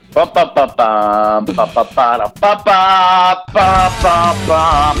Hit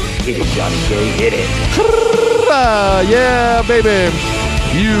it, Johnny K. Hit it. Yeah, baby.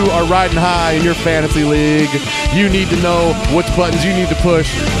 You are riding high in your fantasy league. You need to know which buttons you need to push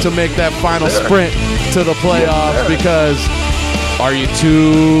to make that final sprint to the playoffs because are you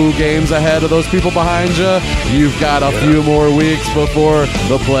 2 games ahead of those people behind you? You've got a few more weeks before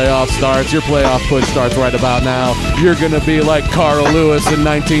the playoff starts. Your playoff push starts right about now. You're going to be like Carl Lewis in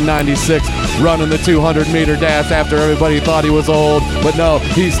 1996 running the 200-meter dash after everybody thought he was old. But no,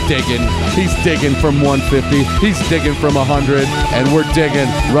 he's digging. He's digging from 150. He's digging from 100. And we're digging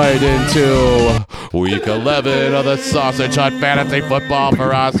right into Week 11 of the Sausage Hut Fantasy Football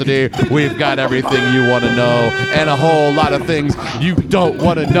Ferocity. We've got everything you want to know and a whole lot of things you don't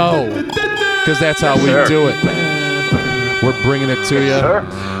want to know because that's how we do it. We're bringing it to you.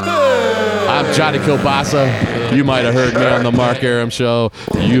 I'm Johnny Kilbasa. You might have heard me on the Mark Aram Show.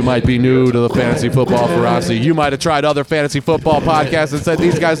 You might be new to the Fantasy Football Ferocity. You might have tried other fantasy football podcasts and said,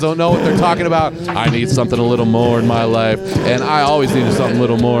 these guys don't know what they're talking about. I need something a little more in my life. And I always needed something a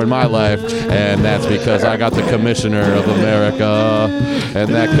little more in my life. And that's because I got the Commissioner of America.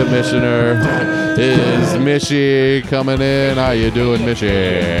 And that Commissioner is Mishy coming in. How you doing,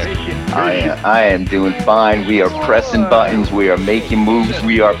 Mishy? I am doing fine. We are pressing buttons. We are making moves.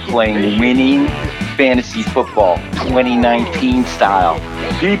 We are playing winning fantasy football 2019 style.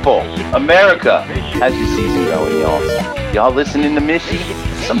 People, America, how's your season going, y'all? Y'all listening to Mishy?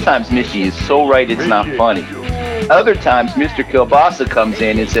 Sometimes Mishy is so right it's not funny. Other times Mr. Kilbasa comes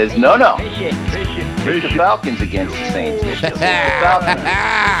in and says, no. It's the Falcons against the Saints. It's the Falcons.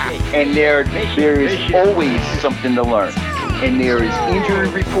 And there is always something to learn. And there is injury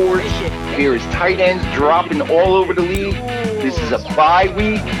reports. There is tight ends dropping all over the league. This is a bye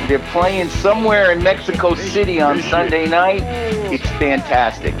week. They're playing somewhere in Mexico City on Sunday night. It's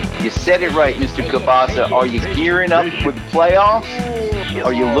fantastic. You said it right, Mr. Kabasa. Are you gearing up for the playoffs?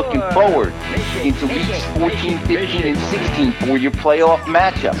 Are you looking forward into weeks 14, 15, and 16 for your playoff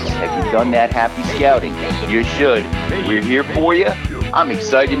matchups? Have you done that happy scouting? You should. We're here for you. I'm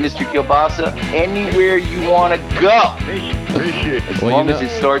excited, Mr. Kilbasa. Anywhere you want to go. As long as it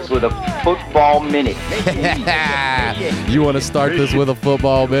starts with a football minute. You want to start this with a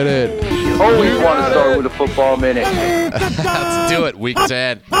football minute? Always want to start with a football minute. Let's do it. Week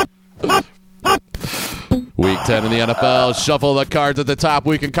 10. Week 10 in the NFL. Shuffle the cards at the top.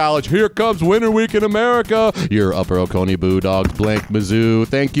 Week in college. Here comes Winter Week in America. Your Upper Oconee Bulldogs blank Mizzou.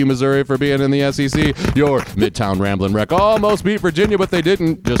 Thank you, Missouri, for being in the SEC. Your Midtown Ramblin' Wreck almost beat Virginia, but they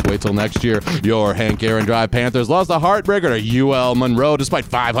didn't. Just wait till next year. Your Hank Aaron Drive Panthers lost a heartbreaker to UL Monroe despite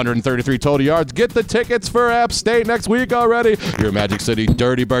 533 total yards. Get the tickets for App State next week already. Your Magic City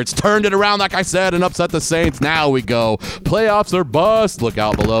Dirty Birds turned it around, like I said, and upset the Saints. Now we go. Playoffs are bust. Look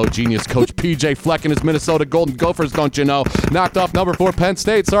out below. Genius coach PJ Fleck and his Minnesota Golden Gophers, don't you know? Knocked off number 4 Penn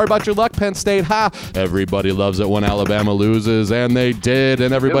State. Sorry about your luck, Penn State. Ha! Everybody loves it when Alabama loses, and they did.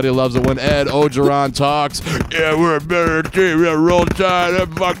 And everybody loves it when Ed Ogeron talks. Yeah, we're a better team. Yeah, roll tide.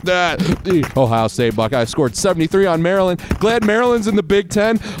 Fuck that. The Ohio State Buckeyes scored 73 on Maryland. Glad Maryland's in the Big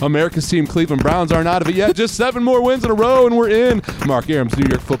Ten. America's team Cleveland Browns aren't out of it yet. Just 7 more wins in a row, and we're in. Mark Aram's New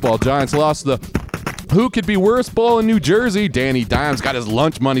York Football Giants lost the Who Could Be Worse Bowl in New Jersey. Danny Dimes got his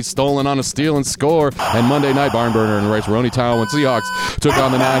lunch money stolen on a steal and score. And Monday night barn burner in Rice Roney Town when Seahawks took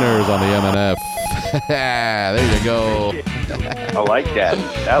on the Niners on the MNF. There you go. I like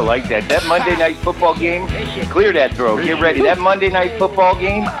that. That Monday night football game, clear that throw. Get ready. That Monday night football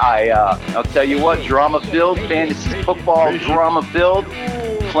game, I'll tell you what, drama-filled, fantasy football, drama-filled.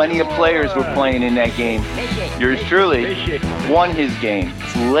 Plenty of players were playing in that game. Yours truly won his game.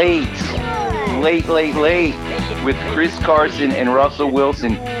 Late with Chris Carson and Russell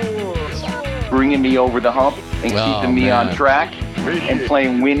Wilson bringing me over the hump and keeping me on track and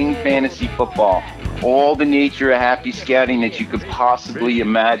playing winning fantasy football. All the nature of happy scouting that you could possibly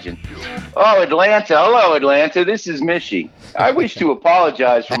imagine. Oh, Atlanta. Hello, Atlanta. This is Mishy. I wish to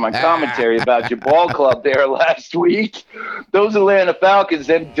apologize for my commentary about your ball club there last week. Those Atlanta Falcons,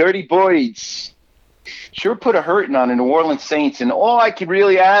 them dirty boys, sure put a hurting on the New Orleans Saints. And all I could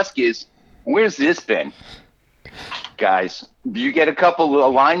really ask is, where's this been? Guys, do you get a couple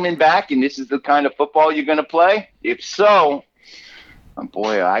of linemen back and this is the kind of football you're going to play? If so,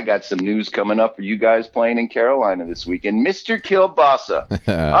 boy, I got some news coming up for you guys playing in Carolina this weekend. Mr. Kilbasa,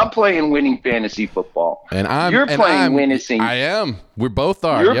 I'm playing winning fantasy football. You're playing winning. I am. We both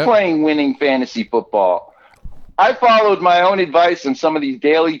are. You're playing winning fantasy football. I followed my own advice on some of these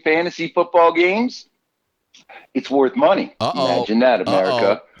daily fantasy football games. It's worth money. Imagine that,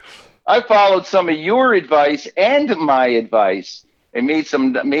 America. I followed some of your advice and my advice and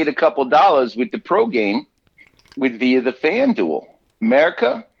made a couple dollars with the pro game via the FanDuel.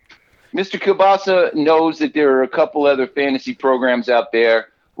 America, Mr. Kielbasa knows that there are a couple other fantasy programs out there.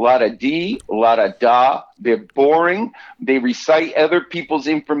 A lot of D, a lot of da. They're boring. They recite other people's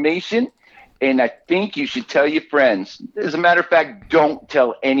information. And I think you should tell your friends. As a matter of fact, don't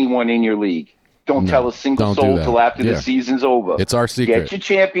tell anyone in your league. Don't tell a single soul till after the season's over. It's our secret. Get your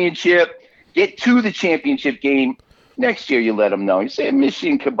championship. Get to the championship game. Next year, you let them know. You say,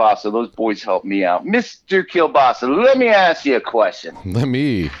 Michigan Kielbasa, those boys helped me out. Mr. Kielbasa, let me ask you a question. Let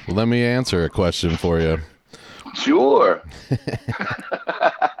me answer a question for you. Sure.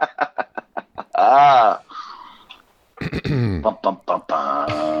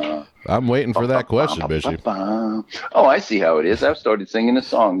 I'm waiting for that question, Bishop. Oh, I see how it is. I've started singing a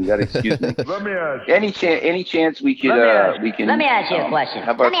song. You got to excuse me. Let me ask. Any chance we can Let me ask you a question.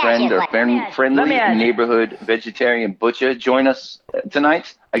 Have our friendly neighborhood vegetarian butcher join us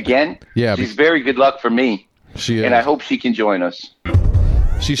tonight again? Yeah, she's very good luck for me. She is. And I hope she can join us.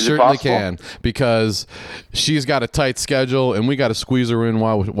 She certainly can, because she's got a tight schedule, and we got to squeeze her in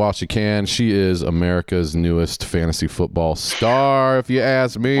while she can. She is America's newest fantasy football star, if you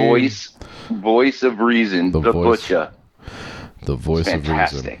ask me. Voice of reason, the butcher. The voice of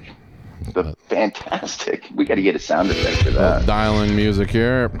reason. Fantastic. We got to get a sound effect for that. Dialing music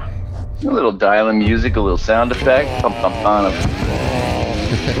here. A little dialing music, a little sound effect. Pum, pum, pum.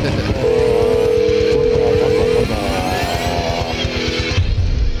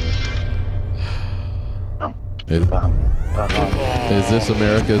 Is this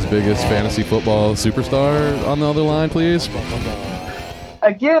America's biggest fantasy football superstar on the other line, please?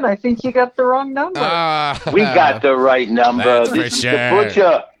 Again, I think you got the wrong number. We got the right number. This is the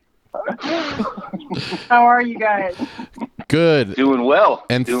butcher. How are you guys? Good. Doing well.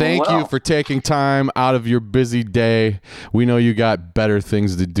 And thank you for taking time out of your busy day. We know you got better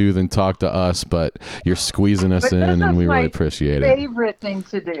things to do than talk to us, but you're squeezing us in, and we really appreciate it. Favorite thing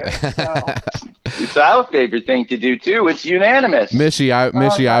to do. So. It's our favorite thing to do too. It's unanimous. Missy, she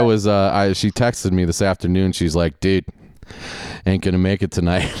texted me this afternoon. She's like, dude, ain't gonna make it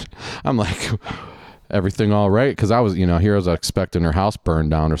tonight. I'm like, everything all right? Because I was expecting her house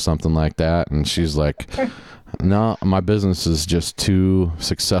burned down or something like that, and she's like, no, my business is just too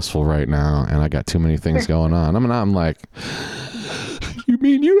successful right now, and I got too many things going on. I'm like, you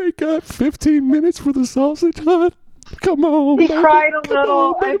mean you ain't got 15 minutes for the sausage hunt? Come on. He cried a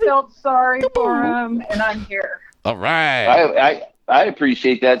little. I felt sorry for him, and I'm here. All right. I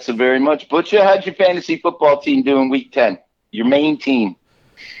appreciate that so very much. Butcher, how'd your fantasy football team do in week 10? Your main team.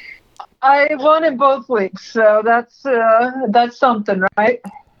 I won in both weeks, so that's something, right?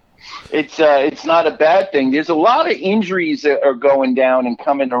 It's not a bad thing. There's a lot of injuries that are going down and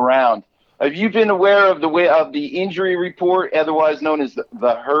coming around. Have you been aware of the injury report, otherwise known as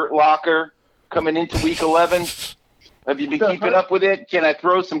the Hurt Locker, coming into week 11? Have you been keeping up with it? Can I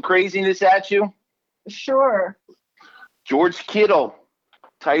throw some craziness at you? Sure. George Kittle,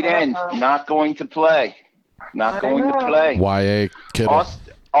 tight end, not going to play. Not going to play. Y.A. Kittle.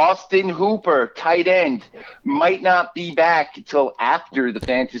 Austin Hooper, tight end, might not be back until after the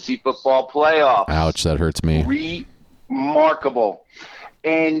fantasy football playoffs. Ouch, that hurts me. Remarkable.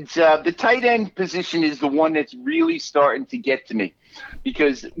 And the tight end position is the one that's really starting to get to me,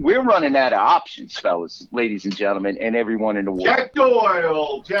 because we're running out of options, fellas, ladies and gentlemen, and everyone in the world. Jack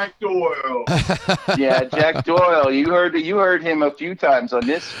Doyle. Yeah, Jack Doyle. You heard him a few times on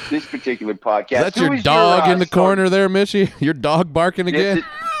this particular podcast. Is that your dog in the corner there, Mishy? Your dog barking again?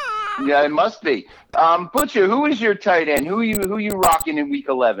 Yeah, it must be. Butcher, who is your tight end? Who you rocking in week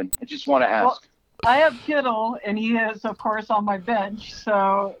 11? I just want to ask. Well, I have Kittle, and he is, of course, on my bench,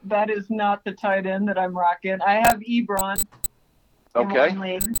 so that is not the tight end that I'm rocking. I have Ebron. Okay. In one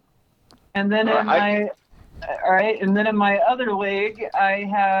league. And then in my other league, I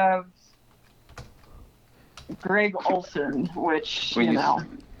have Greg Olson, which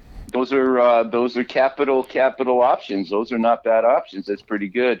those are capital options. Those are not bad options. That's pretty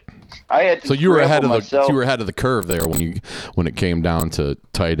good. So you were ahead of the curve there when it came down to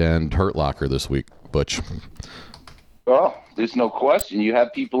tight end Hurt Locker this week, Butch. Oh, there's no question. You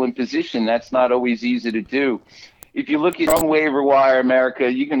have people in position. That's not always easy to do. If you look at on waiver wire,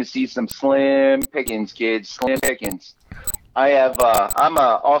 America, you're going to see some slim pickings, kids. Slim pickings. I'm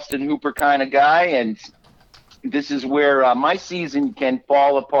a Austin Hooper kind of guy, and this is where my season can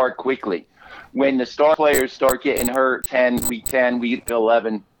fall apart quickly. When the star players start getting hurt, week 10, week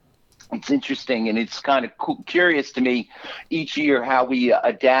 11, it's interesting, and it's kind of curious to me each year how we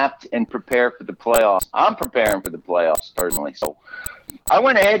adapt and prepare for the playoffs. I'm preparing for the playoffs, personally. So I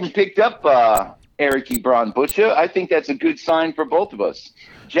went ahead and picked up Eric Ebron Butcher. I think that's a good sign for both of us.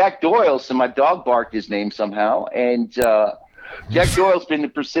 Jack Doyle, so my dog barked his name somehow, and Jack Doyle's been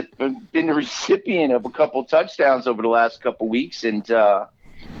the recipient of a couple touchdowns over the last couple weeks, and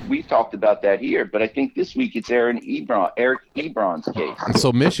we've talked about that here. But I think this week it's Eric Ebron's case.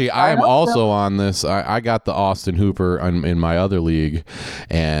 So, Mishy, I am also on this. I got the Austin Hooper in my other league,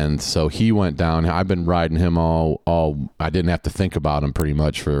 and so he went down. I've been riding him all. I didn't have to think about him pretty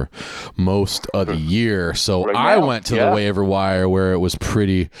much for most of the year. So I went to the waiver wire where it was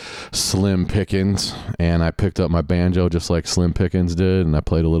pretty slim pickings, and I picked up my banjo just like Slim Pickens did, and I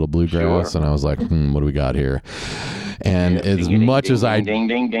played a little bluegrass, and I was like, what do we got here? And as much as I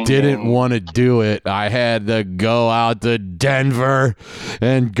didn't want to do it, I had to go out to Denver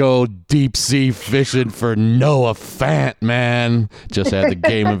and go deep sea fishing for Noah Fant, man. Just had the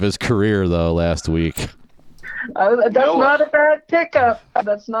game of his career, though, last week. That's not a bad pickup.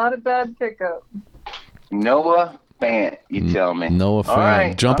 That's not a bad pickup. Noah Fant, you tell me. Noah Fant.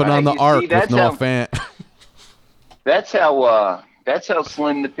 Right. Jumping on the arc with Noah Fant. That's how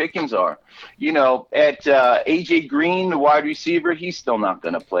slim the pickings are. You know, at A.J. Green, the wide receiver, he's still not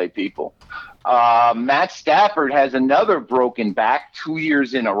going to play, people. Matt Stafford has another broken back 2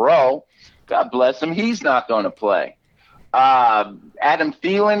 years in a row. God bless him. He's not going to play. Adam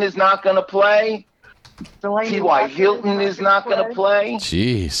Thielen is not going to play. T.Y. Hilton is not going to play.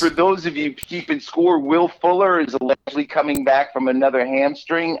 Jeez. For those of you keeping score, Will Fuller is allegedly coming back from another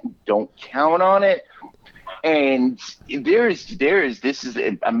hamstring. Don't count on it. And this is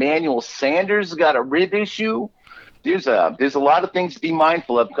Emmanuel Sanders got a rib issue. There's a lot of things to be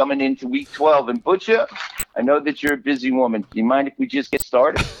mindful of coming into week 12. And Butcher, I know that you're a busy woman. Do you mind if we just get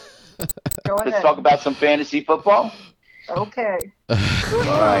started? Go ahead. Let's talk about some fantasy football. Okay. All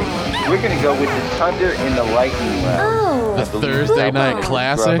right. We're going to go with the Thunder and the Lightning round. The Thursday night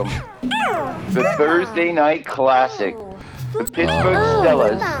classic. The Thursday night classic. The Pittsburgh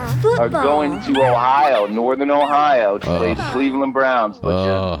Steelers are going to Ohio, Northern Ohio, to play the Cleveland Browns.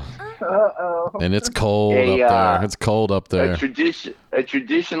 And it's cold up there. It's cold up there. A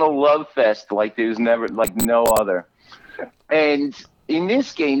traditional love fest like there's never, like no other. And in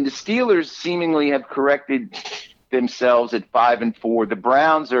this game, the Steelers seemingly have corrected themselves at 5-4. The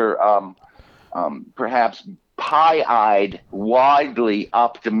Browns are perhaps pie-eyed, widely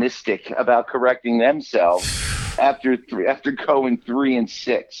optimistic about correcting themselves after going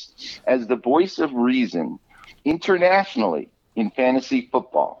 3-6. As the voice of reason internationally in fantasy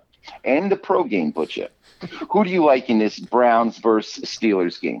football and the pro game, Butcher, who do you like in this Browns versus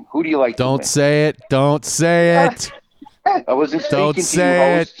Steelers game? Who do you like? Don't say it. Don't say it. I wasn't speaking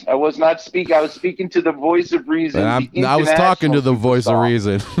to you. I was not speaking. I was speaking to the voice of reason. I was talking to the voice of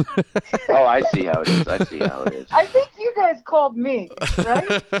reason. Oh, I see how it is. I think you guys called me,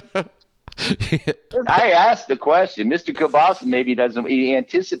 right? I asked the question. Mr. Kabasa maybe doesn't. He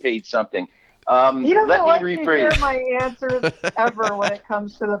anticipates something. He doesn't let me rephrase. to hear my answers ever when it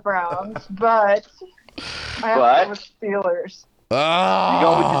comes to the Browns, but I have to go with Steelers. You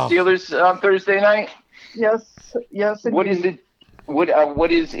going with the Steelers on Thursday night? Yes. Indeed. What is it?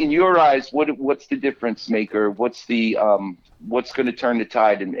 What is in your eyes? What's the difference maker? What's the what's going to turn the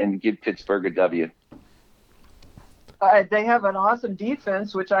tide and give Pittsburgh a W? They have an awesome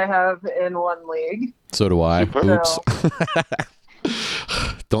defense, which I have in one league. So do I. Super. Oops.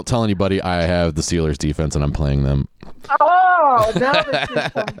 Don't tell anybody I have the Steelers defense and I'm playing them. Oh, now that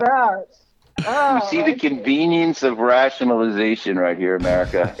you've come back. You see the convenience of rationalization right here,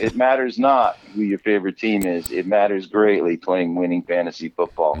 America. It matters not who your favorite team is. It matters greatly playing winning fantasy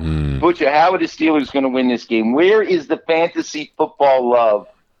football. Butcher, how are the Steelers going to win this game? Where is the fantasy football love?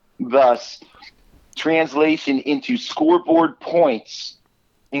 Thus, translation into scoreboard points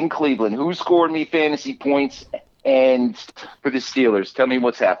in Cleveland. Who scored me fantasy points? And for the Steelers, tell me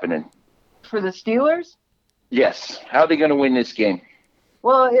what's happening. For the Steelers? Yes. How are they going to win this game?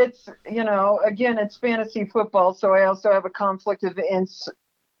 Well, it's, again, it's fantasy football, so I also have a conflict of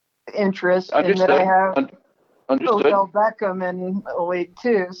interest in that I have Odell Beckham in the league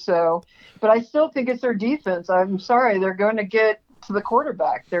too. So, but I still think it's their defense. I'm sorry, they're going to get to the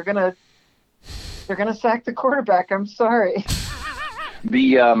quarterback. They're going to sack the quarterback. I'm sorry.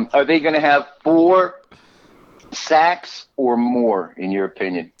 Are they going to have 4 sacks or more, in your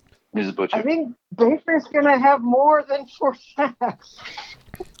opinion, Mrs. Butcher? I think Baker's going to have more than 4 sacks.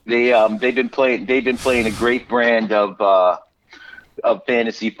 They've been playing a great brand of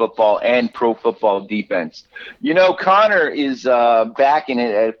fantasy football and pro football defense. Connor is back in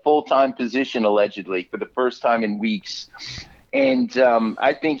a full-time position allegedly for the first time in weeks. And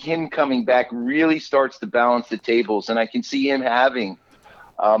I think him coming back really starts to balance the tables, and I can see him having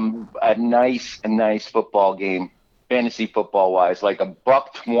a nice football game, fantasy football wise, like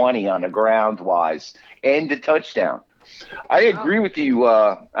 $120 on the ground wise, and the touchdown. I agree with you.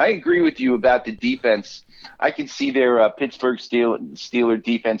 I agree with you about the defense. I can see their Pittsburgh Steeler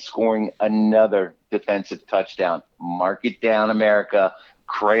defense scoring another defensive touchdown. Mark it down, America.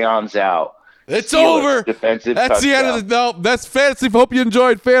 Crayons out. It's Steelers, over. Defensive That's touchdown. the end of the. No, that's fantasy. Hope you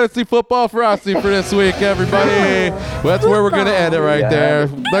enjoyed fantasy football Ferocity for this week, everybody. Well, that's where we're gonna end it right there.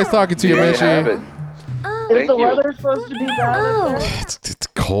 Nice talking to you, Mitchie. Is the weather supposed to be bad? It's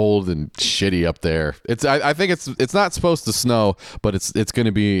cold and shitty up there. I think it's not supposed to snow, but it's going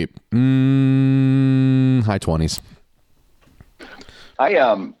to be high 20s.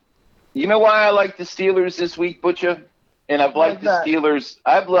 You know why I like the Steelers this week, Butcher? And I've liked the Steelers.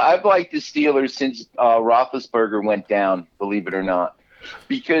 I've liked the Steelers since Roethlisberger went down. Believe it or not,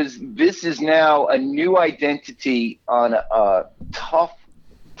 because this is now a new identity on a tough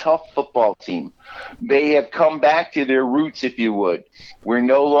football team. They have come back to their roots, if you would. We're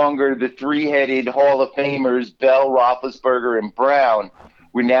no longer the three-headed Hall of Famers, Bell, Roethlisberger, and Brown.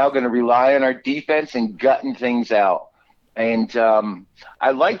 We're now going to rely on our defense and gutting things out. And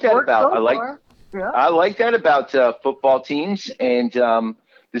I like that about football teams. And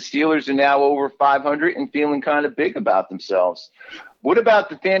the Steelers are now over 500 and feeling kind of big about themselves. What about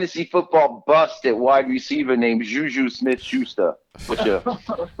the fantasy football bust at wide receiver named Juju Smith-Schuster?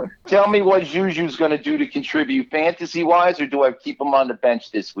 Tell me what Juju's going to do to contribute fantasy-wise, or do I keep him on the bench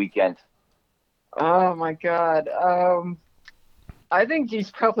this weekend? Oh, my God. I think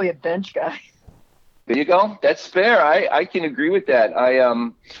he's probably a bench guy. There you go. That's fair. I can agree with that.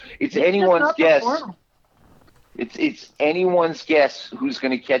 It's anyone's guess. It's anyone's guess who's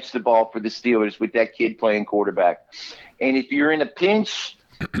going to catch the ball for the Steelers with that kid playing quarterback. And if you're in a pinch,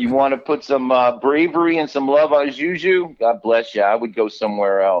 you want to put some bravery and some love on Juju, God bless you. I would go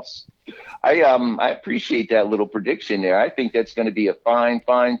somewhere else. I appreciate that little prediction there. I think that's going to be a fine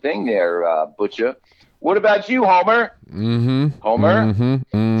thing there, Butcher. What about you, Homer? Homer?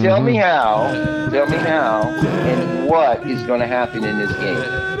 Tell me how, and what is going to happen in this game?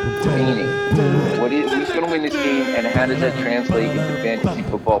 Meaning, who's going to win this game, and how does that translate into fantasy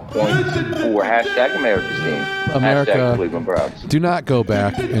football points for #America's team? America, Cleveland Browns. Do not go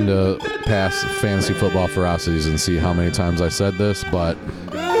back into past fantasy football ferocities and see how many times I said this, but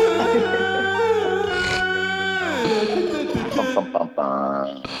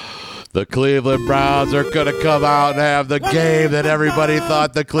the Cleveland Browns are going to come out and have the game that everybody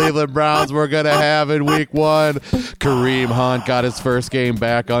thought the Cleveland Browns were going to have in week 1. Kareem Hunt got his first game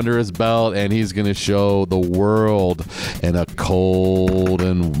back under his belt, and he's going to show the world in a cold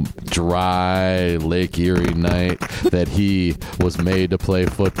and dry Lake Erie night that he was made to play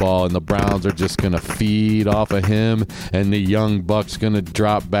football, and the Browns are just going to feed off of him, and the young Buck's going to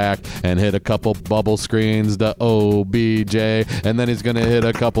drop back and hit a couple bubble screens to OBJ, and then he's going to hit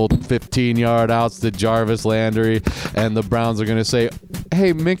a couple 15-yard outs to Jarvis Landry, and the Browns are going to say,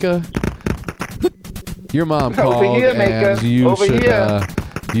 "Hey, Minka, your mom called, and you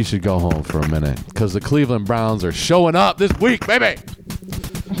should go home for a minute because the Cleveland Browns are showing up this week, baby."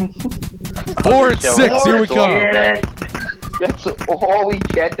 4-6, here we come. That's all we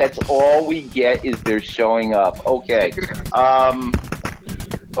get. That's all we get is they're showing up. Okay.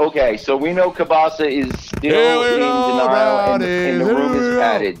 Okay, so we know Kabasa is still in denial, and the room is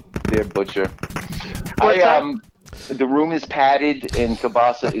padded. There, Butcher. The room is padded, and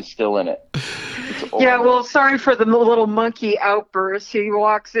Kabasa is still in it. Yeah, well, sorry for the little monkey outburst. He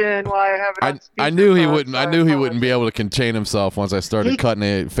walks in while I have it on speakerphone. I knew he wouldn't. I knew he wouldn't be able to contain himself once I started cutting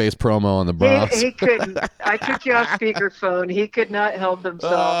a face promo on the Browns. He couldn't. I took you off speakerphone. He could not help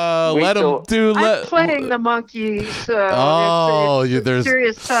himself. I'm playing the monkey, so there's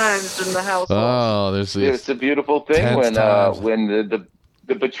serious times in the household. Oh, it's a beautiful thing when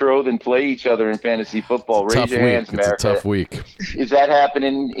the betrothed and play each other in fantasy football. Raise your hands, America. It's a tough week. Is that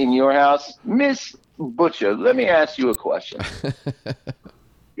happening in your house? Miss Butcher, let me ask you a question.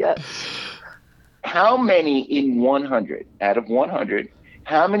 Yes. How many in 100, out of 100,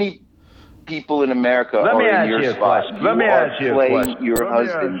 how many people in America are in your spot? Let me ask you a question. Your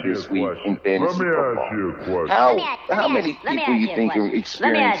husband this week in fantasy football. How many people you think are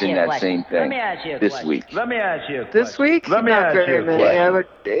experiencing that same thing this week? Let me ask you a question. This week? Not very many.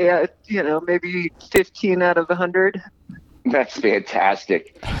 Maybe 15 out of 100. That's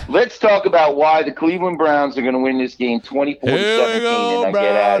fantastic. Let's talk about why the Cleveland Browns are going to win this game 24-17 and I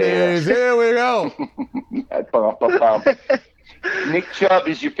get out of here. Here we go. Nick Chubb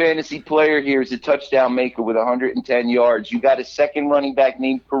is your fantasy player here. He's a touchdown maker with 110 yards. You got a second running back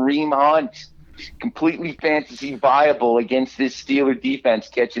named Kareem Hunt. completely fantasy viable against this Steeler defense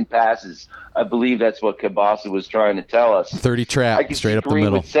catching passes. I believe that's what Kabasa was trying to tell us. 30 trap, straight up the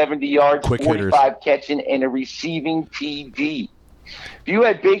middle. With 70 yards, quick 45 hitters. Catching, and a receiving TD. If you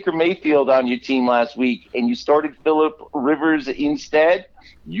had Baker Mayfield on your team last week and you started Phillip Rivers instead,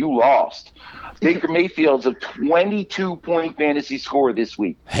 you lost. Baker Mayfield's a 22-point fantasy score this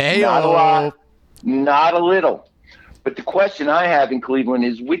week. Hey, not a lot, not a little. But the question I have in Cleveland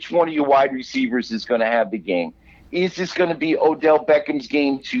is which one of your wide receivers is going to have the game? Is this going to be Odell Beckham's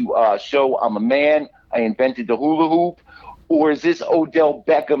game to show I'm a man, I invented the hula hoop? Or is this Odell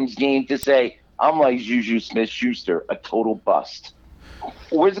Beckham's game to say, I'm like Juju Smith-Schuster, a total bust?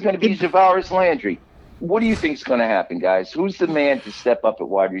 Or is it going to be Jarvis Landry? What do you think is going to happen, guys? Who's the man to step up at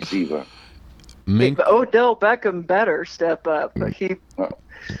wide receiver? Odell Beckham better step up.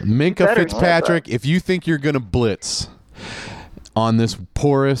 Minkah Fitzpatrick, if you think you're going to blitz on this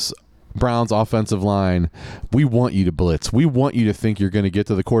porous Browns offensive line, we want you to blitz. We want you to think you're going to get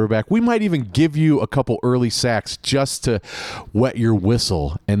to the quarterback. We might even give you a couple early sacks just to wet your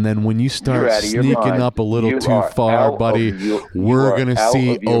whistle. And then when you start sneaking up a little too far, buddy, we're going to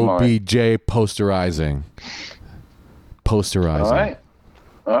see OBJ posterizing.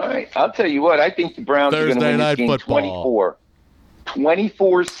 All right. I'll tell you what. I think the Browns are going to win this game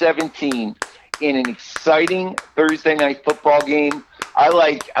 24-17 in an exciting Thursday night football game. I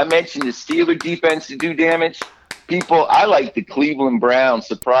mentioned the Steeler defense to do damage. I like the Cleveland Browns,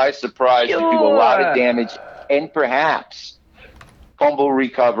 surprise, to do a lot of damage and perhaps fumble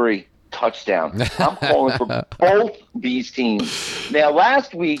recovery touchdown. I'm calling for both these teams. Now,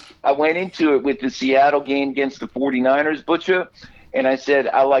 last week, I went into it with the Seattle game against the 49ers, Butcher, and I said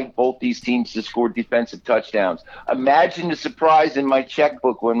I like both these teams to score defensive touchdowns. Imagine the surprise in my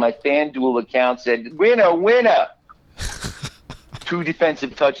checkbook when my FanDuel account said, winner. 2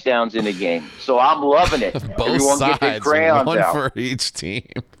 defensive touchdowns in a game. So I'm loving it. Both Everyone sides, get their crayons one out. for each team.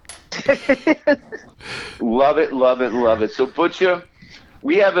 Love it. So, Butcher,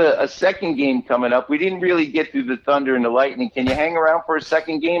 we have a second game coming up. We didn't really get through the Thunder and the Lightning. Can you hang around for a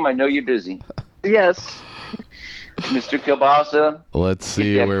second game? I know you're busy. Yes. Mr. Kielbasa, let's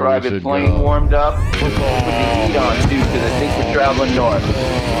see get that where private we should plane go. warmed up. Put the heat on, too, because I think we're traveling north.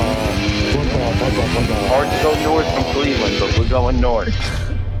 Hard to go north from Cleveland, but we're going north.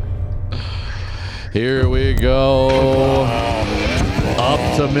 Here we go. Up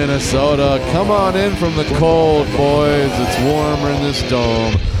to Minnesota. Come on in from the cold, boys. It's warmer in this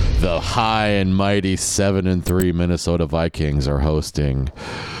dome. The high and mighty 7-3 Minnesota Vikings are hosting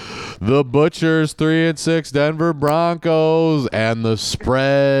the Butchers 3-6 Denver Broncos, and the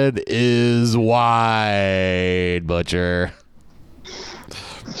spread is wide, Butcher.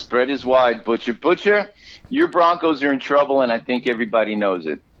 Spread is wide, Butcher. Butcher, your Broncos are in trouble, and I think everybody knows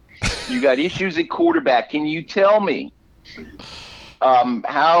it. You got issues at quarterback. Can you tell me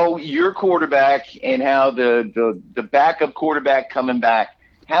how your quarterback and how the backup quarterback coming back,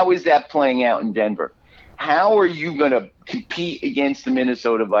 how is that playing out in Denver? How are you going to compete against the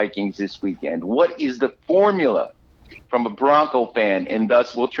Minnesota Vikings this weekend? What is the formula from a Bronco fan, and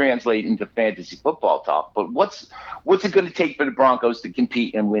thus will translate into fantasy football talk? But what's it going to take for the Broncos to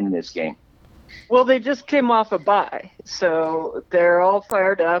compete and win this game? Well, they just came off a bye, so they're all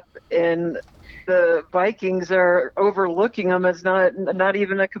fired up, and the Vikings are overlooking them as not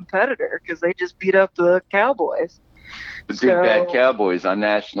even a competitor because they just beat up the Cowboys. The big bad Cowboys on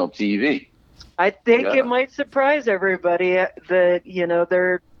national TV. I think it might surprise everybody that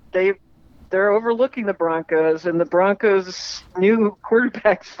they're overlooking the Broncos, and the Broncos' new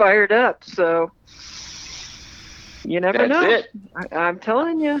quarterback's fired up. So you never know. That's it. I'm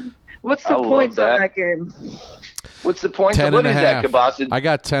telling you. What's the points on that game? What's the point? 10 What and is a that, half. Kabasa? I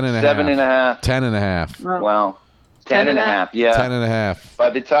got 10.5. 7.5. 10.5. Wow. 10.5. Yeah. 10.5. By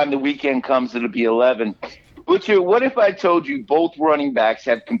the time the weekend comes, it'll be 11. Butcher, what if I told you both running backs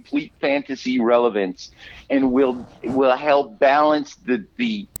have complete fantasy relevance and will help balance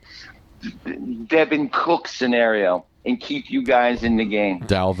the Devin Cook scenario and keep you guys in the game?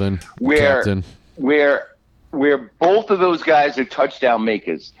 Dalvin, captain. Where both of those guys are touchdown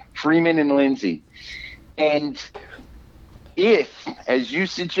makers, Freeman and Lindsey. And if, as you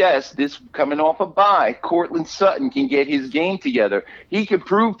suggest, this coming off a bye, Cortland Sutton can get his game together, he could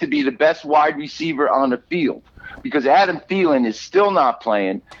prove to be the best wide receiver on the field because Adam Thielen is still not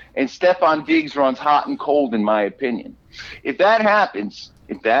playing, and Stephon Diggs runs hot and cold, in my opinion. If that happens,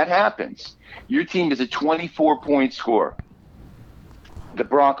 your team is a 24-point scorer. The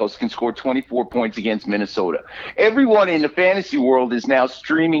Broncos can score 24 points against Minnesota. Everyone in the fantasy world is now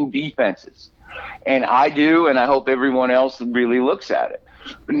streaming defenses. And I do, and I hope everyone else really looks at it.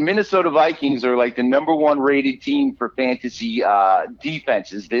 Minnesota Vikings are like the number 1 rated team for fantasy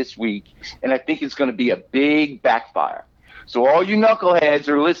defenses this week, and I think it's going to be a big backfire. So all you knuckleheads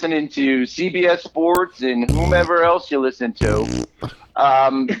are listening to CBS Sports and whomever else you listen to,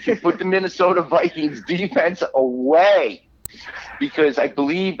 put the Minnesota Vikings defense away, because I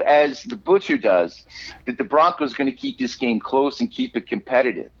believe, as the Butcher does, that the Broncos are going to keep this game close and keep it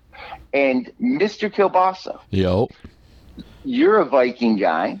competitive. And Mr. Kielbasa, you're a Viking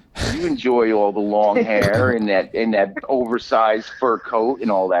guy. You enjoy all the long hair and that oversized fur coat and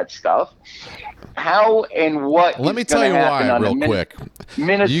all that stuff. How and what? Let me tell you why, real quick.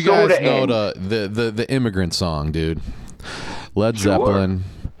 Minnesota. You guys know the immigrant song, dude. Led Zeppelin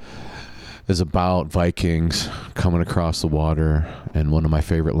is about Vikings coming across the water, and one of my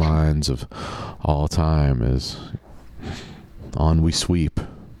favorite lines of all time is, "On we sweep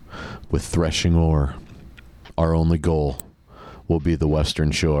with threshing oar. Our only goal will be the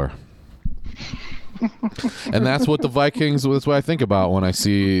western shore." And that's what the Vikings, that's what I think about when I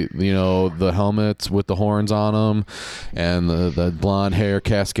see, the helmets with the horns on them and the blonde hair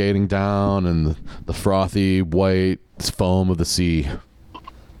cascading down and the frothy white foam of the sea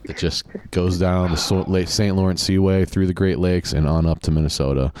that just goes down the St. Lawrence Seaway through the Great Lakes and on up to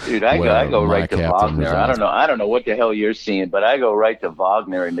Minnesota. Dude, I go right to Wagner. Resides. I don't know what the hell you're seeing, but I go right to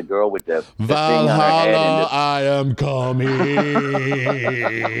Wagner and the girl with the thing on her head. I am coming.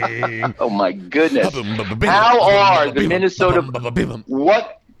 Oh my goodness! How are the Minnesota?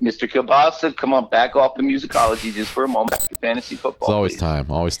 What, Mr. Kielbasa? Come on, back off the musicology just for a moment. Back to fantasy football. It's always please.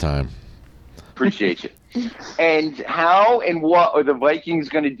 time. Always time. Appreciate you. And how and what are the Vikings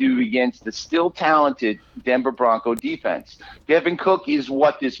going to do against the still talented Denver Bronco defense? Devin Cook is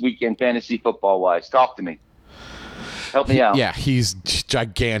what this weekend, fantasy football-wise? Talk to me. Help me out. Yeah, he's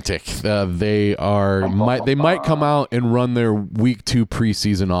gigantic. They might come out and run their week 2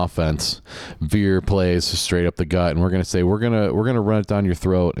 preseason offense. Veer plays straight up the gut, and we're gonna say we're gonna run it down your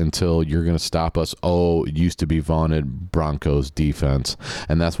throat until you're gonna stop us. Oh, it used to be vaunted Broncos defense,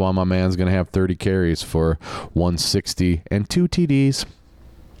 and that's why my man's gonna have 30 carries for 160 and 2 TDs.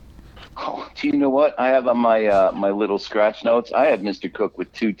 Oh, do you know what? I have on my my little scratch notes, I have Mr. Cook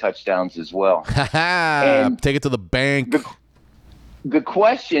with 2 touchdowns as well. And take it to the bank. The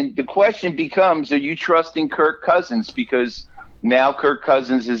question becomes, are you trusting Kirk Cousins? Because now Kirk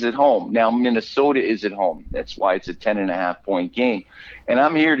Cousins is at home. Now Minnesota is at home. That's why it's a 10.5-point game. And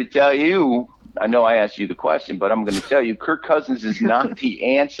I'm here to tell you, I know I asked you the question, but I'm going to tell you, Kirk Cousins is not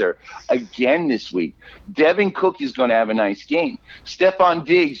the answer again this week. Devin Cook is going to have a nice game. Stephon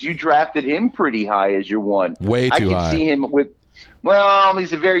Diggs, you drafted him pretty high as your one. Way too high. I can see him with, well,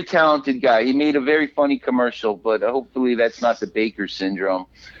 he's a very talented guy. He made a very funny commercial, but hopefully that's not the Baker syndrome.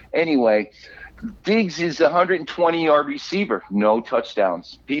 Anyway, Diggs is a 120-yard receiver, no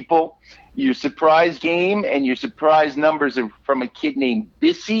touchdowns. People, your surprise game and your surprise numbers are from a kid named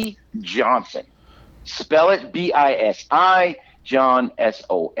Bisi Johnson. Spell it B-I-S-I, John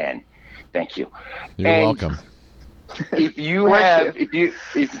S-O-N. Thank you. You're welcome. If you have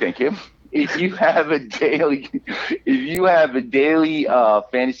a daily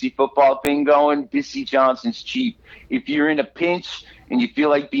fantasy football thing going, Bisi Johnson's cheap. If you're in a pinch and you feel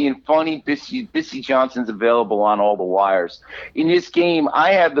like being funny, Bisi Johnson's available on all the wires. In this game,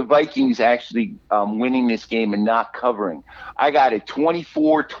 I have the Vikings actually winning this game and not covering. I got it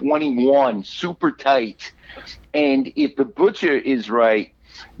 24-21, super tight. And if the Butcher is right,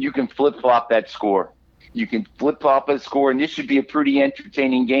 you can flip-flop that score. You can flip-flop a score, and this should be a pretty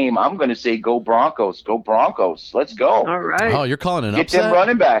entertaining game. I'm going to say go Broncos. Go Broncos. Let's go. All right. Oh, you're calling an upset? Get them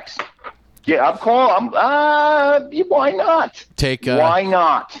running backs. Yeah, I'm calling. Why not? Why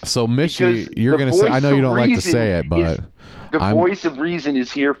not? So, Mishy, you're going to say, I know you don't like to say it, but voice of reason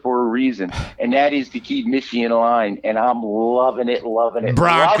is here for a reason, and that is to keep Mishy in line, and I'm loving it.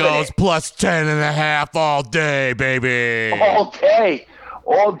 Broncos plus 10.5 all day, baby. All day.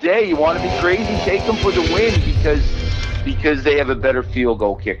 You want to be crazy? Take them for the win because they have a better field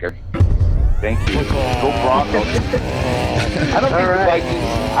goal kicker. Thank you. Go Broncos.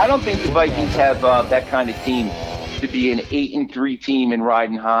 I don't think the Vikings have that kind of team to be an 8-3 team and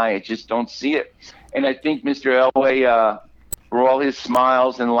riding high. I just don't see it. And I think Mr. Elway, for all his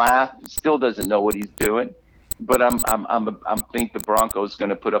smiles and laugh, still doesn't know what he's doing. But I think the Broncos going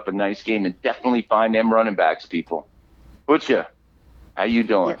to put up a nice game and definitely find them running backs, people. Butcher, how you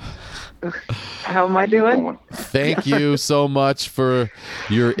doing? How am I doing? Thank you so much for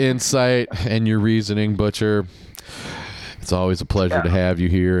your insight and your reasoning, Butcher. It's always a pleasure to have you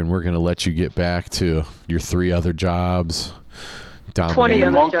here, and we're going to let you get back to your 3 other jobs, 20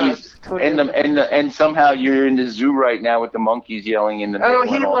 dominating. monkeys. And somehow you're in the zoo right now with the monkeys yelling in the middle.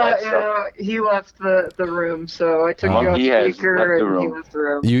 He left the room, so I took you off speaker and he left the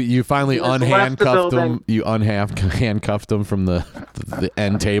room. You finally unhandcuffed him. You handcuffed him from the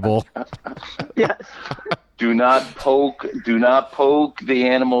end table. Yes. Do not poke the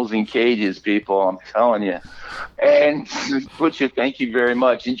animals in cages, people. I'm telling you. And Butcher, thank you very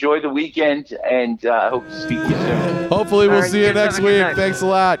much. Enjoy the weekend, and I hope to speak to you soon. Hopefully, we'll see you next week. Thanks a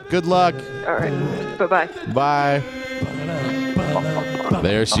lot. Good luck. All right. Bye-bye. Bye.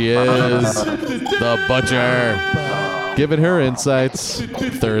 There she is, the Butcher, giving her insights.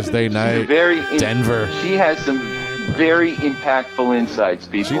 Thursday night, Denver. She has some very impactful insights,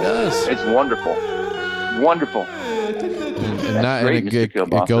 people. She does. It's wonderful. Wonderful.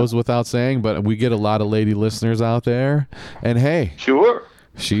 It goes without saying, but we get a lot of lady listeners out there, and hey, sure,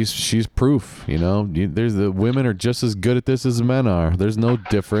 she's proof. There's the women are just as good at this as men are. There's no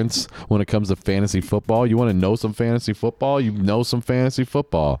difference when it comes to fantasy football. You want to know some fantasy football? You know some fantasy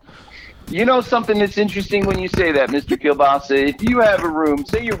football. You know something that's interesting when you say that, Mr. Kilbasa? If you have a room,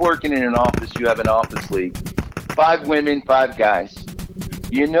 say you're working in an office, you have an office league, 5 women, 5 guys.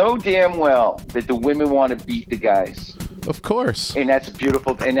 You know damn well that the women want to beat the guys. Of course. And that's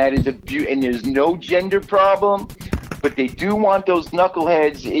beautiful. And that is and there's no gender problem, but they do want those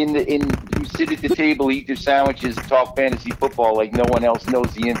knuckleheads who sit at the table, eat their sandwiches, talk fantasy football like no one else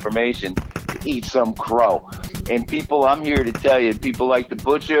knows the information, to eat some crow. And people, I'm here to tell you, people like the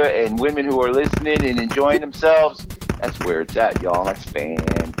Butcher and women who are listening and enjoying themselves, that's where it's at, y'all. That's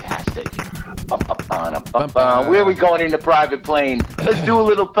fantastic. Where are we going in the private plane? Let's do a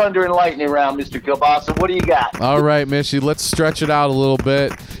little thunder and lightning round, Mr. Kilbasa. What do you got? All right, Mishy, let's stretch it out a little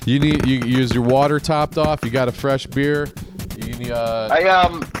bit. You use your water topped off. You got a fresh beer. You need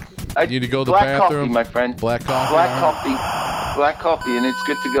I need to go to the bathroom. Black coffee, my friend. Black coffee. Black coffee, and it's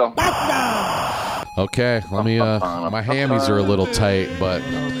good to go. Okay, let me. My hammies are a little tight, but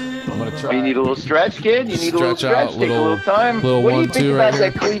I'm gonna try. You need a little stretch, kid. You need a little stretch. Take a little time. Little what do you think about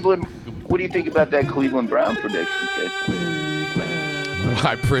that Cleveland? What do you think about that Cleveland Brown prediction, kid?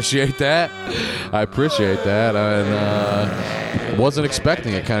 I appreciate that. And wasn't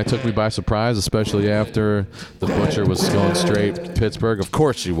expecting it. Kind of took me by surprise, especially after the Butcher was going straight to Pittsburgh. Of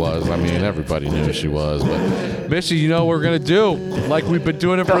course she was. I mean, everybody knew she was. But, Mishy, you know what we're going to do? Like we've been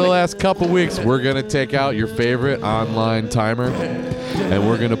doing it for the last couple weeks. We're going to take out your favorite online timer, and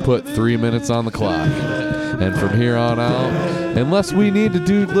we're going to put 3 minutes on the clock. And from here on out, unless we need to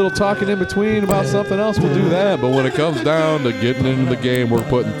do a little talking in between about something else, we'll do that. But when it comes down to getting into the game, we're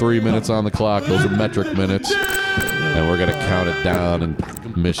putting 3 minutes on the clock. Those are metric minutes. And we're going to count it down, and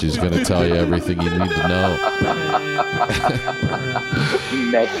Mishy's going to tell you everything you need to know.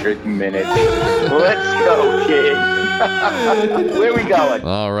 Metric minutes. Let's go, kid. Where are we going?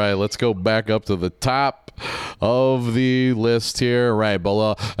 All right, let's go back up to the top of the list here. Right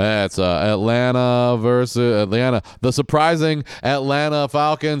below, that's Atlanta versus Atlanta. The surprising Atlanta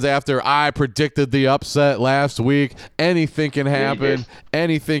Falcons after I predicted the upset last week. Anything can happen.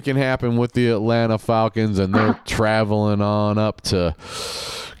 Anything can happen with the Atlanta Falcons, and they're traveling on up to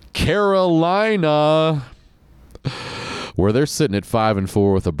Carolina, where they're sitting at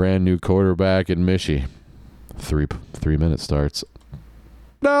 5-4 with a brand new quarterback in Mishy. 3 minute starts.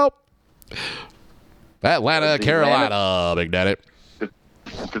 Nope. Atlanta, Carolina, Big Daddy.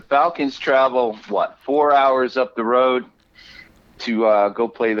 The Falcons travel, 4 hours up the road to go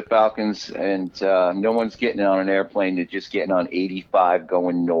play the Falcons, and no one's getting on an airplane. They're just getting on 85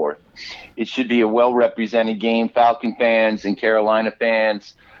 going north. It should be a well-represented game, Falcon fans and Carolina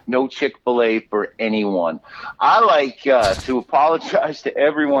fans. No Chick-fil-A for anyone. I like to apologize to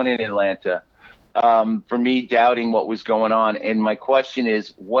everyone in Atlanta for me doubting what was going on. And my question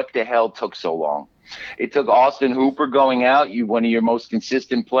is, what the hell took so long? It took Austin Hooper going out, one of your most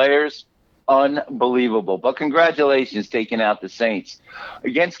consistent players. Unbelievable. But congratulations taking out the Saints.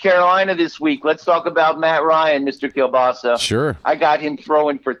 Against Carolina this week, let's talk about Matt Ryan, Mr. Kilbasa. Sure. I got him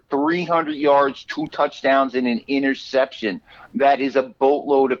throwing for 300 yards, 2 touchdowns, and an interception. That is a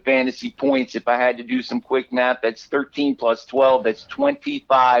boatload of fantasy points. If I had to do some quick math, that's 13 plus 12. That's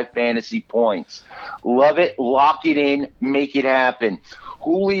 25 fantasy points. Love it. Lock it in. Make it happen.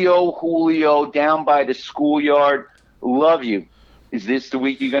 Julio, down by the schoolyard. Love you. Is this the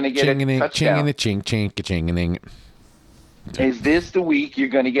week you're going to get a touchdown? Is this the week you're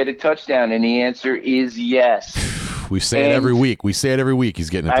going to get a touchdown? And the answer is yes. We say it every week. He's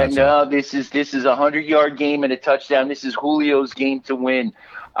getting a touchdown. I know this is a 100-yard game and a touchdown. This is Julio's game to win.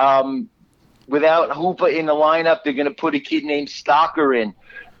 Without Hooper in the lineup, they're going to put a kid named Stalker in.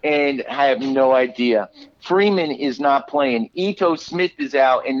 and I have no idea. Freeman is not playing. Ito Smith is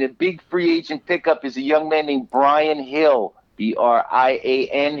out, and the big free agent pickup is a young man named Brian Hill,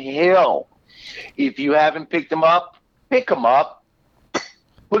 Brian Hill. If you haven't picked him up, pick him up.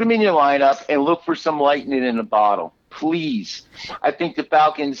 Put him in your lineup and look for some lightning in a bottle. Please. I think the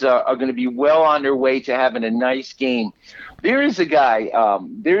Falcons are going to be well on their way to having a nice game. There is a guy,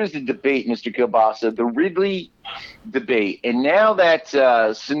 there is a debate, Mr. Kielbasa, the Ridley debate. And now that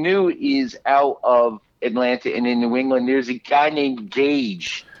Sanu is out of Atlanta and in New England, there's a guy named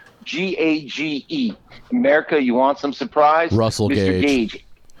Gage, Gage. America, you want some surprise? Russell Mr. Gage.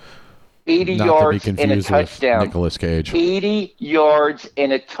 80 Not yards to be and a confused touchdown. with Nicolas Cage. 80 yards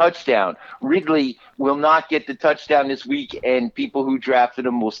and a touchdown. Ridley will not get the touchdown this week, and people who drafted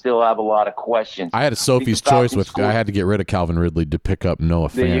him will still have a lot of questions. I had a Sophie's choice with. I had to get rid of Calvin Ridley to pick up Noah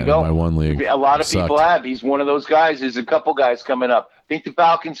Fant in my one league. A lot of people have. He's one of those guys. There's a couple guys coming up. I think the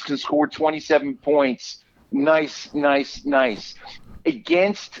Falcons can score 27 points. Nice.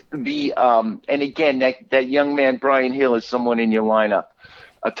 Against the and again, that young man Brian Hill is someone in your lineup.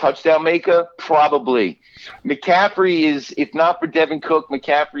 A touchdown maker? Probably. McCaffrey is, if not for Devin Cook,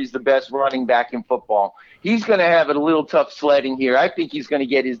 McCaffrey's the best running back in football. He's going to have it a little tough sledding here. I think he's going to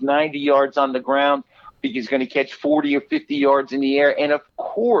get his 90 yards on the ground. I think he's going to catch 40 or 50 yards in the air. And, of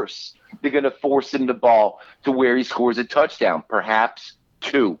course, they're going to force him the ball to where he scores a touchdown, perhaps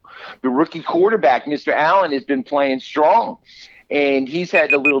two. The rookie quarterback, Mr. Allen, has been playing strong. And he's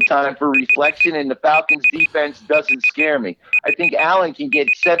had a little time for reflection, and the Falcons' defense doesn't scare me. I think Allen can get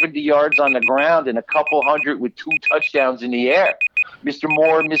 70 yards on the ground and a couple hundred with 2 touchdowns in the air. Mr.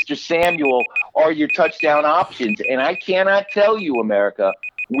 Moore, Mr. Samuel are your touchdown options. And I cannot tell you, America,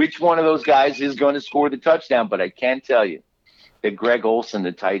 which one of those guys is going to score the touchdown, but I can tell you that Greg Olsen,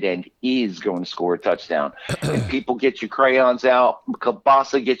 the tight end, is going to score a touchdown. And people get your crayons out.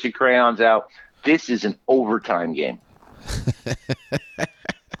 Kielbasa, get your crayons out. This is an overtime game.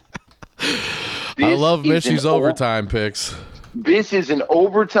 I love Mishy's overtime picks. This is an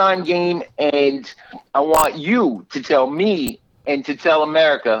overtime game, and I want you to tell me and to tell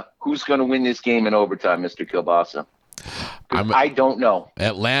America who's going to win this game in overtime, Mr. Kielbasa. I don't know.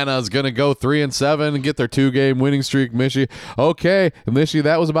 Atlanta's going to go 3-7 and get their 2-game winning streak, Mishy. Okay, Mishy,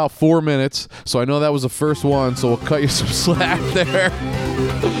 that was about 4 minutes, so I know that was the first one, so we'll cut you some slack there.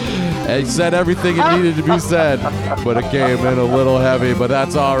 He said everything it needed to be said, but it came in a little heavy, but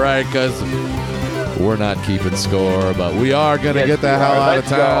that's all right because we're not keeping score, but we are going to get the hell out of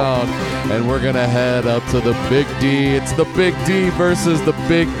town, and we're going to head up to the Big D. It's the Big D versus the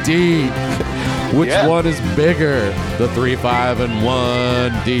Big D. Which one is bigger? The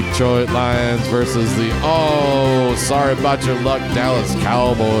 3-5-1 Detroit Lions versus the, sorry about your luck, Dallas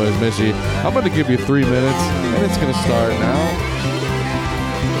Cowboys, Mishy. I'm going to give you 3 minutes, and it's going to start now.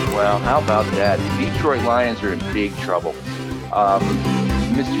 Well, how about that? The Detroit Lions are in big trouble.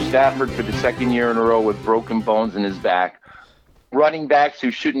 Mr. Stafford, for the second year in a row with broken bones in his back. Running backs who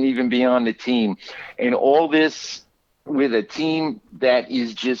shouldn't even be on the team. And all this with a team that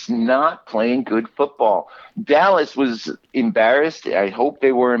is just not playing good football. Dallas was embarrassed. I hope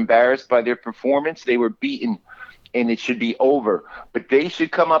they were embarrassed by their performance. They were beaten, and it should be over. But they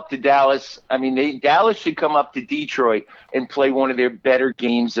should come up to Dallas. Dallas should come up to Detroit and play one of their better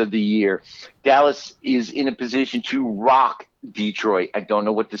games of the year. Dallas is in a position to rock Detroit. I don't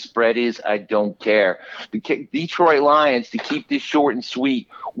know what the spread is. I don't care. The Detroit Lions, to keep this short and sweet,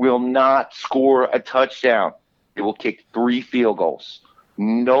 will not score a touchdown. They will kick 3 field goals.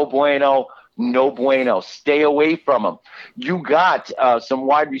 No bueno. No bueno. Stay away from them. You got some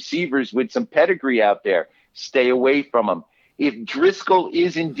wide receivers with some pedigree out there. Stay away from them. If Driscoll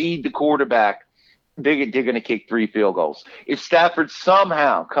is indeed the quarterback, they're going to kick 3 field goals. If Stafford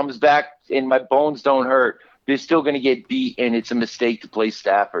somehow comes back and my bones don't hurt, they're still going to get beat, and it's a mistake to play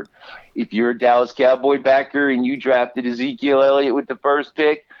Stafford. If you're a Dallas Cowboy backer and you drafted Ezekiel Elliott with the first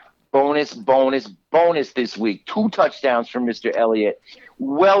pick, bonus this week. 2 touchdowns from Mr. Elliott.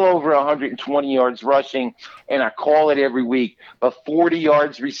 Well over 120 yards rushing, and I call it every week, but 40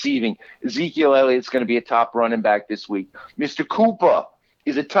 yards receiving. Ezekiel Elliott's going to be a top running back this week. Mr. Cooper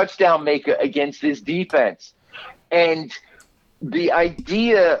is a touchdown maker against this defense. And the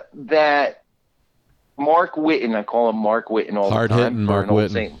idea that Mark Witten, I call him Mark Witten all the time. Hard-hitting Mark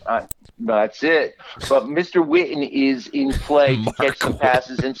Witten. That's it. But Mr. Witten is in play to catch some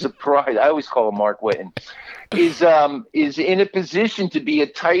passes and surprise. I always call him Mark Witten. Is in a position to be a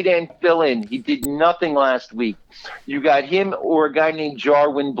tight end fill-in. He did nothing last week. You got him or a guy named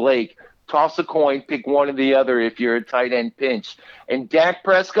Jarwin Blake. Toss a coin, pick one or the other if you're a tight end pinch. And Dak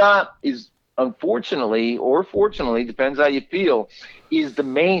Prescott is unfortunately, or fortunately, depends how you feel, is the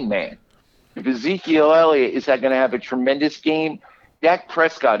main man. If Ezekiel Elliott is going to have a tremendous game, Dak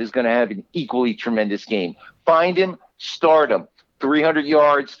Prescott is going to have an equally tremendous game. Find him, start him. 300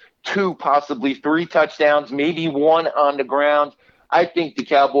 yards, 2, possibly 3 touchdowns, maybe 1 on the ground. I think the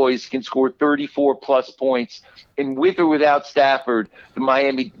Cowboys can score 34-plus points. And with or without Stafford,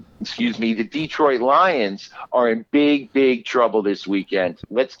 the Detroit Lions are in big, big trouble this weekend.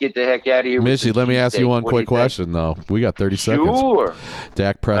 Let's get the heck out of here. Missy, let me ask you one quick question, though. We got 30 seconds. Sure.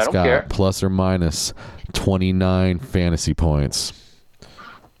 Dak Prescott, plus or minus 29 fantasy points.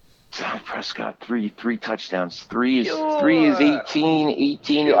 Dak Prescott, three touchdowns. Three is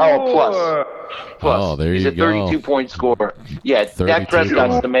 18. Plus. Oh, there He's you go. He's a 32-point scorer. Yeah, Dak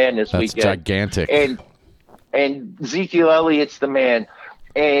Prescott's the man this weekend. That's gigantic. And Ezekiel Elliott's the man.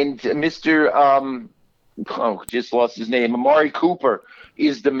 And Mr. Just lost his name. Amari Cooper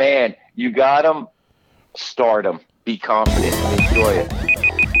is the man. You got him, start him. Be confident and enjoy it.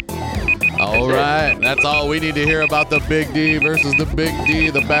 All right. That's all we need to hear about the Big D versus the Big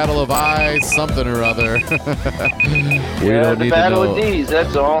D, the Battle of I's, something or other. The Battle of D's,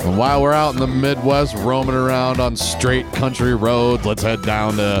 that's all. And while we're out in the Midwest roaming around on straight country roads, let's head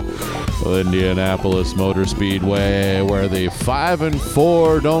down to Indianapolis Motor Speedway, where the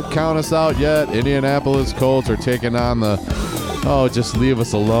 5-4 don't count us out yet. Indianapolis Colts are taking on the just leave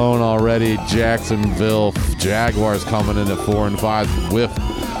us alone already. Jacksonville Jaguars coming in at 4-5 with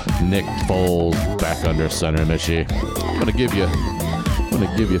Nick Foles back under center, Mitchie. I'm gonna give you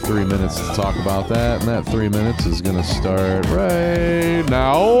 3 minutes to talk about that, and that 3 minutes is gonna start right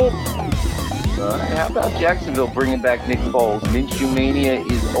now. How about Jacksonville bringing back Nick Foles? Minshew Mania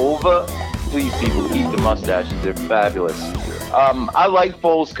is over. Please, people, keep the mustaches. They're fabulous. I like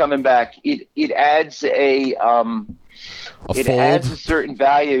Foles coming back. It adds adds a certain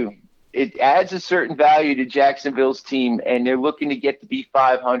value. It adds a certain value to Jacksonville's team, and they're looking to get to be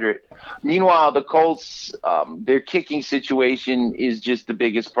 500. Meanwhile, the Colts, their kicking situation is just the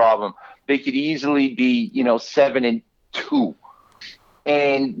biggest problem. They could easily be, 7-2,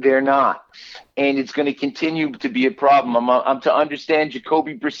 and they're not. And it's going to continue to be a problem. I'm to understand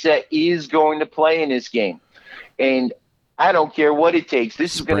Jacoby Brissett is going to play in this game, and I don't care what it takes.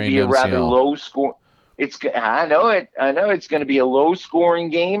 This is going to be a rather low score. I know it's going to be a low-scoring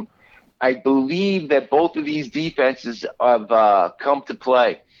game. I believe that both of these defenses have come to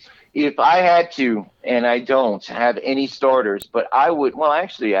play. If I had to, and I don't have any starters, but I would – well,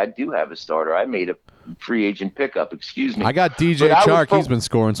 actually, I do have a starter. I made a free agent pickup. Excuse me. I got DJ Chark. He's been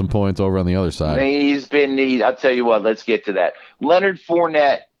scoring some points over on the other side. I'll tell you what. Let's get to that. Leonard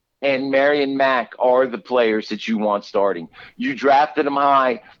Fournette and Marion Mack are the players that you want starting. You drafted them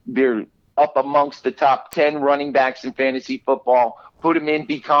high. They're up amongst the top 10 running backs in fantasy football. Put them in,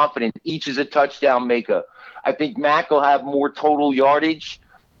 be confident. Each is a touchdown maker. I think Mack will have more total yardage,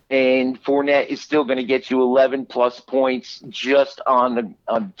 and Fournette is still going to get you 11-plus points just on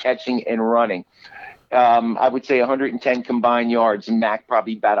catching and running. I would say 110 combined yards, and Mack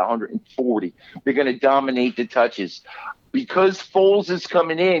probably about 140. They're going to dominate the touches. Because Foles is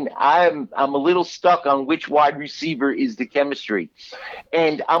coming in, I'm a little stuck on which wide receiver is the chemistry.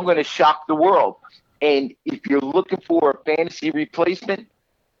 And I'm going to shock the world. And if you're looking for a fantasy replacement,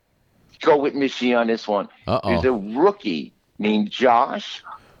 go with Michie on this one. There's a rookie named Josh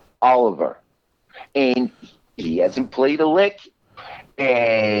Oliver, and he hasn't played a lick.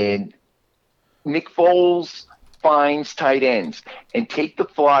 And Nick Foles finds tight ends, and take the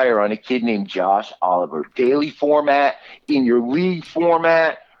flyer on a kid named Josh Oliver. Daily format, in your league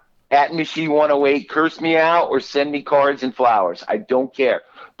format, at Michie 108, curse me out or send me cards and flowers. I don't care.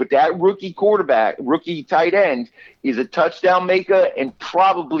 But that rookie tight end is a touchdown maker and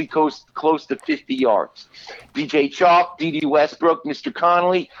probably close to 50 yards. DJ Chalk, D.D. Westbrook, Mr.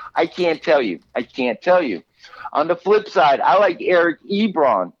 Connolly, I can't tell you. On the flip side, I like Eric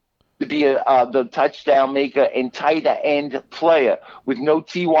Ebron to be the touchdown maker and tight end player with no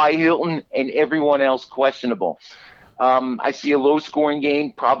T.Y. Hilton and everyone else questionable. I see a low-scoring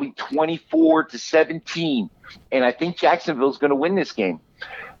game, probably 24-17, and I think Jacksonville's going to win this game.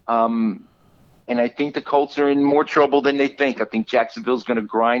 And I think the Colts are in more trouble than they think. I think Jacksonville's going to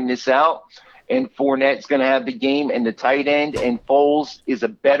grind this out, and Fournette's going to have the game, and the tight end, and Foles is a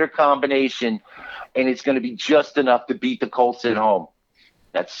better combination, and it's going to be just enough to beat the Colts at home.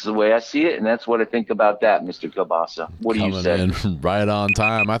 That's the way I see it, and that's what I think about that, Mr. Cabasa. What do you say? In right on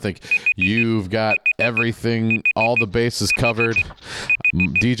time. I think you've got everything, all the bases covered.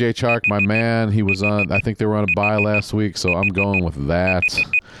 DJ Chark, my man, he was on, I think they were on a bye last week, so I'm going with that.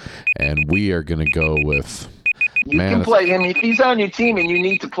 And we are going to go with You can play him. If he's on your team and you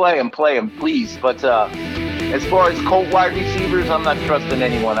need to play him, please. But as far as Colt wide receivers, I'm not trusting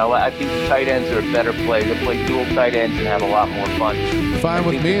anyone. I think the tight ends are a better play. They play dual tight ends and have a lot more fun. Fine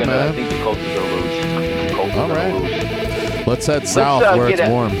with me, man. I think the Colts are going to lose. All right. Let's head south where it's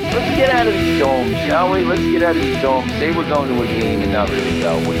warm. Let's get out of these domes, shall we? Let's get out of these domes. Say we're going to a game and not really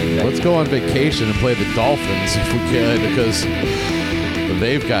go. What do you think? Let's go on vacation and play the Dolphins if we could, because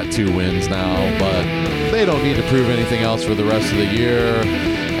they've got 2 wins now, but they don't need to prove anything else for the rest of the year.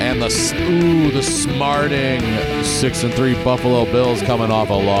 And the smarting 6-3 Buffalo Bills coming off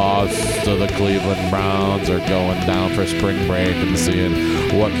a loss to the Cleveland Browns are going down for spring break and seeing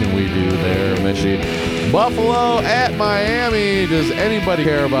what can we do there, Michi. Buffalo at Miami. Does anybody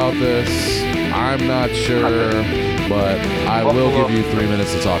care about this? I'm not sure, but I will give you 3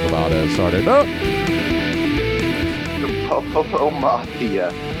 minutes to talk about it. Started up. The Buffalo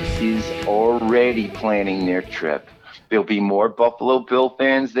Mafia is already planning their trip. There'll be more Buffalo Bill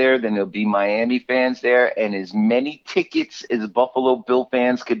fans there than there'll be Miami fans there, and as many tickets as Buffalo Bill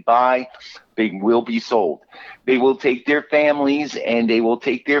fans could buy, they will be sold. They will take their families and they will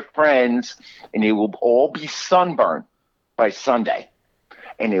take their friends, and they will all be sunburned by Sunday.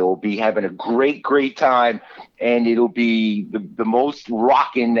 And they will be having a great, great time, and it'll be the most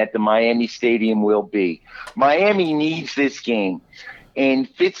rocking that the Miami Stadium will be. Miami needs this game. And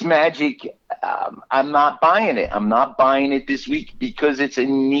Fitzmagic, I'm not buying it. I'm not buying it this week because it's a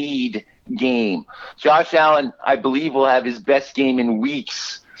need game. Josh Allen, I believe, will have his best game in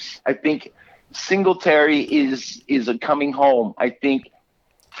weeks. I think Singletary is coming home. I think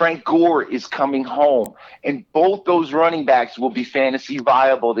Frank Gore is coming home. And both those running backs will be fantasy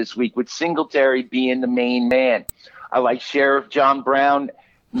viable this week, with Singletary being the main man. I like Sheriff John Brown.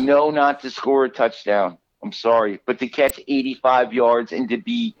 No, not to score a touchdown. I'm sorry, but to catch 85 yards and to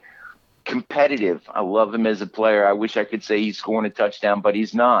be competitive. I love him as a player. I wish I could say he's scoring a touchdown, but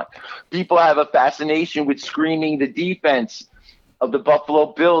he's not. People have a fascination with screaming the defense of the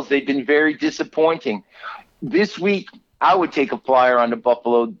Buffalo Bills. They've been very disappointing. This week, I would take a flyer on the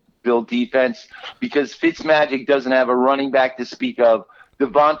Buffalo Bill defense because Fitzmagic doesn't have a running back to speak of.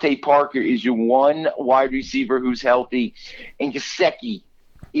 Devontae Parker is your one wide receiver who's healthy, and Gesicki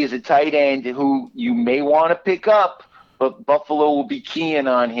is a tight end who you may want to pick up, but Buffalo will be keying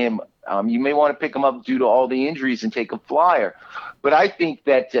on him. You may want to pick him up due to all the injuries and take a flyer. But I think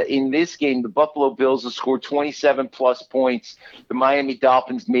that in this game, the Buffalo Bills will score 27-plus points. The Miami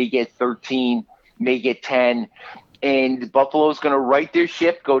Dolphins may get 13, may get 10. And Buffalo's going to right their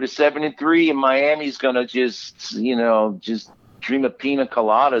ship, go to 7-3, and Miami's going to just dream of pina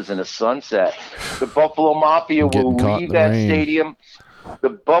coladas in a sunset. The Buffalo Mafia will leave that stadium. The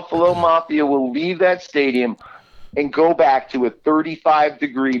Buffalo Mafia will leave that stadium and go back to a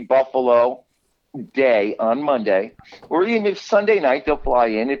 35-degree Buffalo day on Monday, or even if Sunday night they'll fly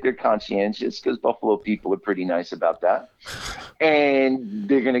in if they're conscientious, because Buffalo people are pretty nice about that. And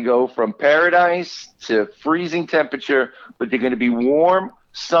they're going to go from paradise to freezing temperature, but they're going to be warm,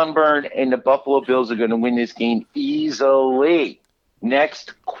 sunburned, and the Buffalo Bills are going to win this game easily.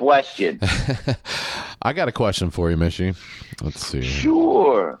 Next question. I got a question for you, Michi. Let's see.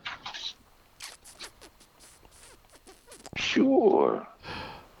 Sure.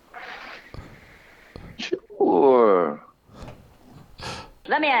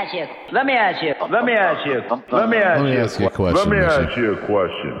 Let me ask you a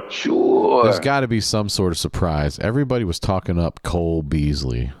question. Sure. There's got to be some sort of surprise. Everybody was talking up Cole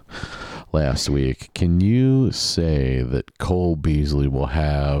Beasley last week. Can you say that Cole Beasley will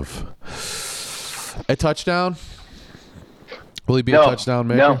have a touchdown? Will he be a touchdown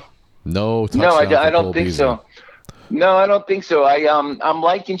maker? No touchdown. I don't think so. No, I don't think so. I'm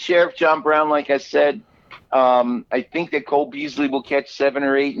liking Sheriff John Brown, like I said. I think that Cole Beasley will catch 7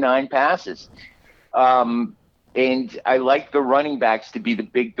 or 8, 9 passes. And I like the running backs to be the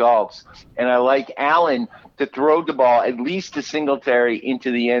big dogs. And I like Allen to throw the ball at least to Singletary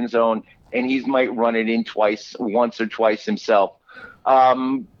into the end zone, and he might run it in once or twice himself.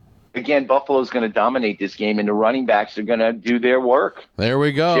 Again, Buffalo's going to dominate this game, and the running backs are going to do their work. There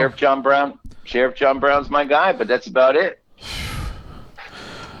we go. Sheriff John Brown's my guy, but that's about it.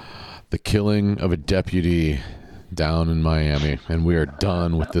 The killing of a deputy down in Miami, and we are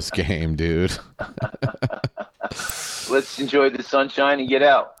done with this game, dude. Let's enjoy the sunshine and get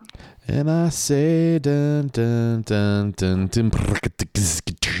out. And I say, dun, dun, dun, dun, dun. It's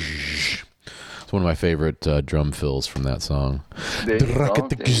one of my favorite drum fills from that song. There you go.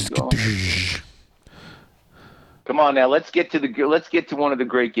 Come on now, let's get to one of the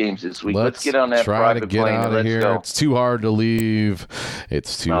great games this week. Let's get on that private plane and let's go. It's too hard to leave.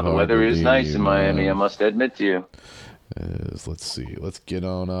 The weather is nice in Miami, I must admit to you. Let's see. Let's get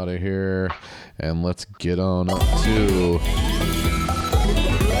on out of here, and let's get on up to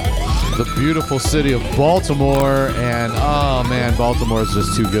the beautiful city of Baltimore. And oh man, Baltimore is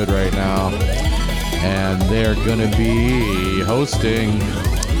just too good right now. And they're gonna be hosting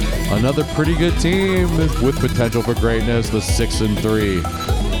another pretty good team with potential for greatness, the 6-3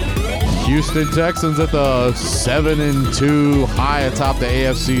 Houston Texans at the 7-2 high atop the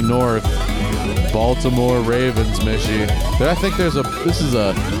AFC North. Baltimore Ravens, Michie. I think this is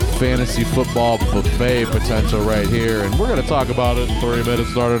a fantasy football buffet potential right here, and we're going to talk about it in 3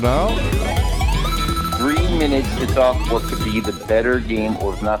 minutes starting now. 3 minutes to talk what could be the better game,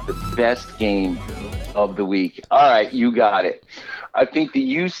 or if not the best game of the week. All right, you got it. I think the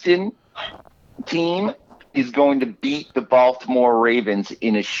Houston team is going to beat the Baltimore Ravens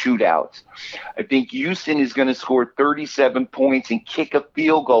in a shootout. I think Houston is going to score 37 points and kick a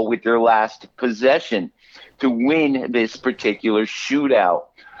field goal with their last possession to win this particular shootout.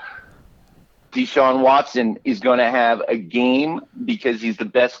 Deshaun Watson is going to have a game because he's the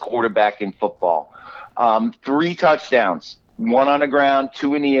best quarterback in football. 3 touchdowns. 1 on the ground,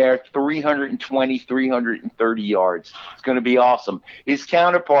 2 in the air, 320, 330 yards. It's going to be awesome. His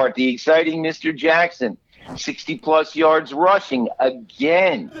counterpart, the exciting Mr. Jackson, 60-plus yards rushing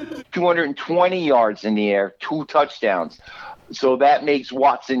again, 220 yards in the air, 2 touchdowns. So that makes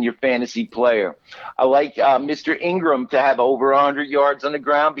Watson your fantasy player. I like Mr. Ingram to have over 100 yards on the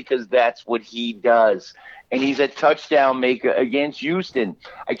ground because that's what he does. And he's a touchdown maker against Houston.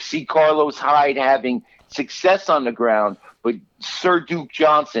 I see Carlos Hyde having success on the ground, but Sir Duke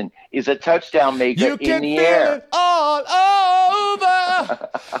Johnson is a touchdown maker in the air. You can feel it all over.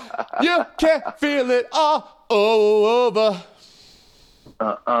 You can feel it all over.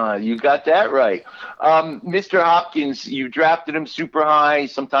 You got that right. Mr. Hopkins, you drafted him super high.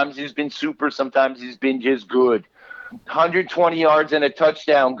 Sometimes he's been super, sometimes he's been just good. 120 yards and a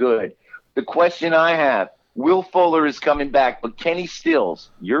touchdown, good. The question I have, Will Fuller is coming back, but Kenny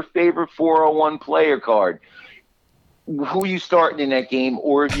Stills, your favorite 401 player card, who are you starting in that game?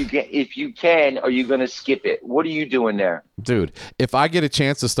 Or if you can, are you going to skip it? What are you doing there? Dude, if I get a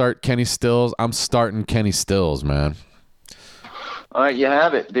chance to start Kenny Stills, I'm starting Kenny Stills, man. All right, you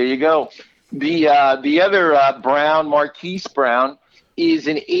have it. There you go. The other Brown, Marquise Brown, is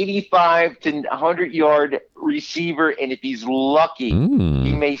an 85 to 100-yard receiver, and if he's lucky,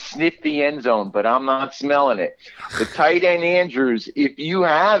 he may sniff the end zone, but I'm not smelling it. The tight end Andrews, if you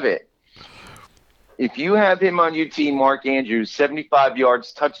have him on your team, Mark Andrews, 75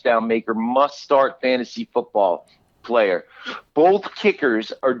 yards, touchdown maker, must start fantasy football player. Both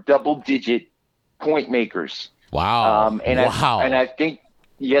kickers are double-digit point makers. Wow. I think,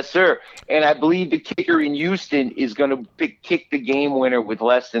 yes, sir. And I believe the kicker in Houston is going to kick the game winner with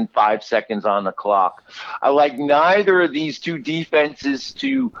less than 5 seconds on the clock. I like neither of these two defenses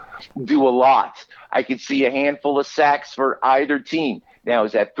to do a lot. I could see a handful of sacks for either team. Now,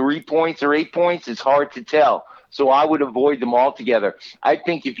 is that 3 points or 8 points? It's hard to tell. So I would avoid them altogether. I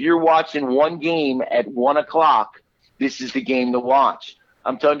think if you're watching one game at 1 o'clock, this is the game to watch.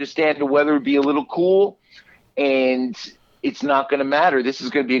 I'm to understand the weather would be a little cool, and it's not going to matter. This is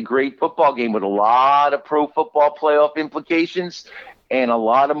going to be a great football game with a lot of pro football playoff implications and a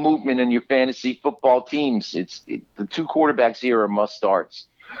lot of movement in your fantasy football teams. The 2 quarterbacks here are must-starts.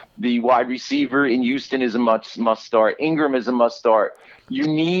 The wide receiver in Houston is a must-start. Ingram is a must-start. You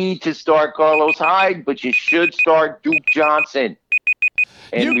need to start Carlos Hyde, but you should start Duke Johnson.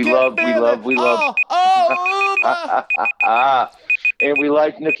 And we love. And we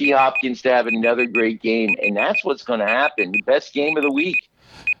like Nookie Hopkins to have another great game, and that's what's going to happen. The best game of the week.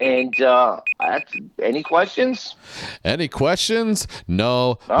 And any questions? Any questions?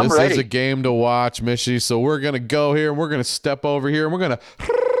 No. I'm this ready. Is a game to watch, Mishy. So we're going to go here, and we're going to step over here, and we're going to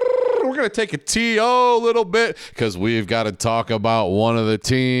take a TO a little bit because we've got to talk about one of the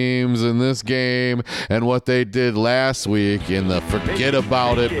teams in this game and what they did last week in the Forget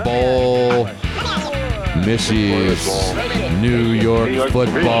About It Bowl. Mishy's New York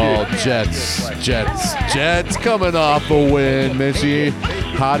Football Jets coming off a win. Mishy,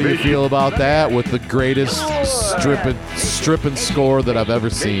 how do you feel about that with the greatest stripping score that I've ever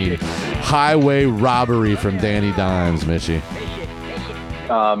seen? Highway robbery from Danny Dimes, Mishy.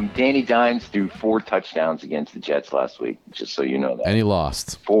 Danny Dimes threw 4 touchdowns against the Jets last week, just so you know that. And he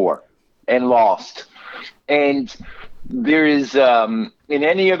lost. 4. And lost. And there is, in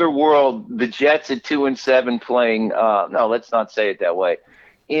any other world, the Jets at 2-7 playing, no, let's not say it that way.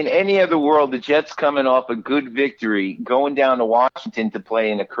 in any other world, the Jets coming off a good victory, going down to Washington to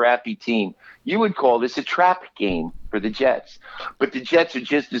play in a crappy team, you would call this a trap game for the Jets. But the Jets are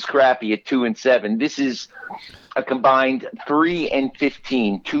just as crappy at 2-7. This is a combined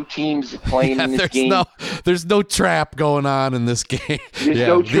 3-15. Two teams playing in this game. There's no trap going on in this game. There's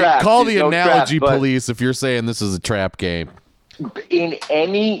no trap. Call the analogy police if you're saying this is a trap game.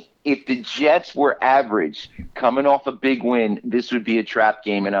 If the Jets were average, coming off a big win, this would be a trap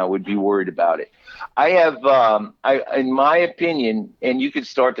game, and I would be worried about it. I have, in my opinion, and you can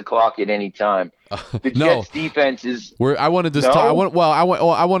start the clock at any time. The Jets defense is. I wanted to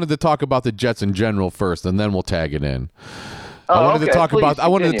talk about the Jets in general first, and then we'll tag it in. I wanted to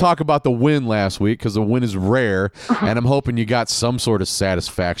talk about the win last week because the win is rare, and I'm hoping you got some sort of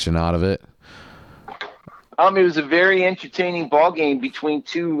satisfaction out of it. It was a very entertaining ball game between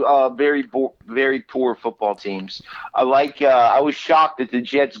two very poor football teams. I was shocked that the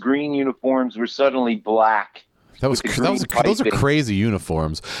Jets' green uniforms were suddenly black. Those are crazy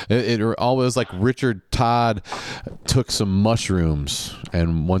uniforms. It always like Richard Todd took some mushrooms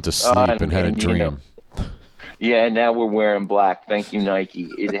and went to sleep and had a dream. Yeah, now we're wearing black. Thank you, Nike.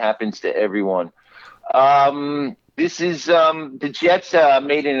 It happens to everyone. This is the Jets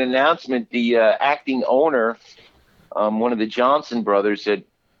made an announcement. The acting owner, one of the Johnson brothers, said,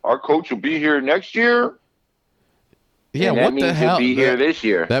 "Our coach will be here next year." Yeah, what the hell? He'll be here this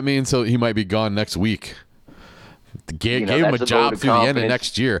year. That means he might be gone next week. Gave him a job through the end of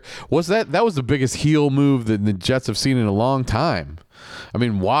next year. That was the biggest heel move that the Jets have seen in a long time. I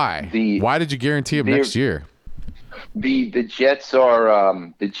mean, why? Why did you guarantee him next year? The Jets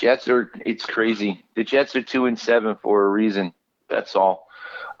are it's crazy. The Jets are 2-7 for a reason. That's all.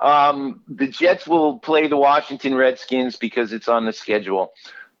 The Jets will play the Washington Redskins because it's on the schedule.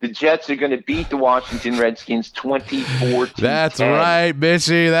 The Jets are going to beat the Washington Redskins 24-10. That's right,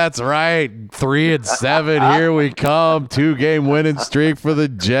 Mitchie. That's right. 3-7. Here we come. 2-game winning streak for the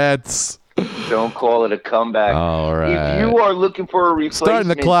Jets. Don't call it a comeback. All right. If you are looking for a replacement, starting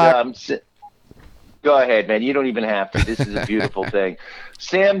the clock. Go ahead, man. You don't even have to. This is a beautiful thing.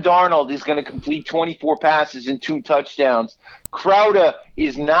 Sam Darnold is going to complete 24 passes and 2 touchdowns. Crowder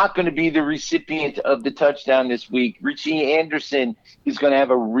is not going to be the recipient of the touchdown this week. Richie Anderson is going to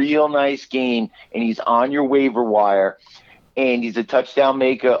have a real nice game, and he's on your waiver wire, and he's a touchdown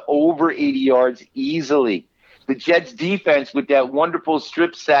maker, over 80 yards easily. The Jets' defense, with that wonderful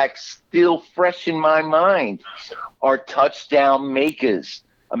strip sack still fresh in my mind, are touchdown makers.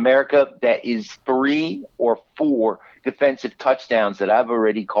 America, that is 3 or 4 defensive touchdowns that I've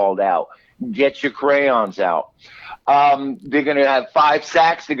already called out. Get your crayons out. They're going to have 5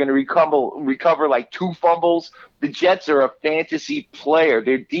 sacks. They're going to recover like 2 fumbles. The Jets are a fantasy player.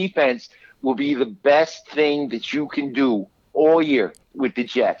 Their defense will be the best thing that you can do all year with the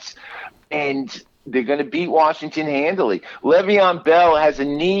Jets. And they're going to beat Washington handily. Le'Veon Bell has a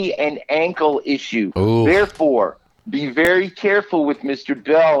knee and ankle issue. Ooh. Therefore, be very careful with Mr.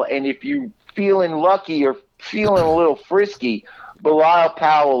 Bell. And if you're feeling lucky or feeling a little frisky, Bilal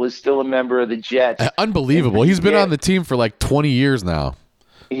Powell is still a member of the Jets. Unbelievable. He's been on the team for like 20 years now.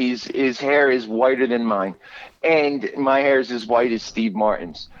 His hair is whiter than mine, and my hair is as white as Steve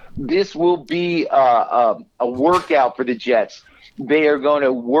Martin's. This will be a workout for the Jets. They are going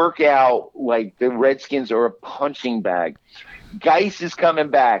to work out like the Redskins are a punching bag. Geis is coming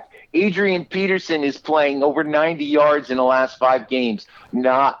back. Adrian Peterson is playing over 90 yards in the last 5 games,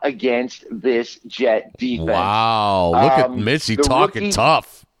 not against this Jet defense. Wow. Look at Mitchie talking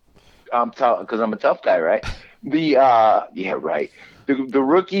tough. I'm tough because I'm a tough guy, right? Yeah, right. The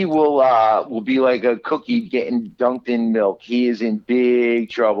rookie will be like a cookie getting dunked in milk. He is in big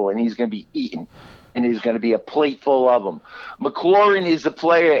trouble, and he's going to be eaten. And there's going to be a plate full of them. McLaurin is a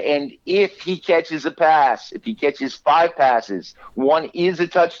player, and if he catches a pass, if he catches 5 passes, 1 is a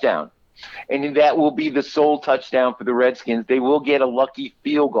touchdown. And that will be the sole touchdown for the Redskins. They will get a lucky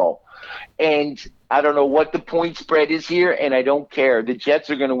field goal. And I don't know what the point spread is here, and I don't care. The Jets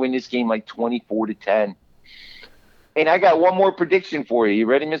are going to win this game like 24-10. And I got one more prediction for you. You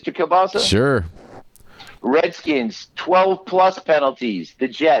ready, Mr. Kielbasa? Sure. Redskins, 12-plus penalties. The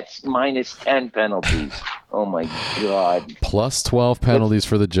Jets, -10 penalties. Oh, my God. Plus 12 penalties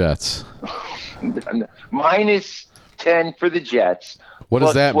for the Jets. -10 for the Jets. What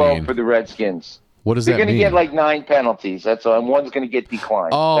does that mean? 12 for the Redskins. What does that mean? They're going to get like 9 penalties. That's all. And 1's going to get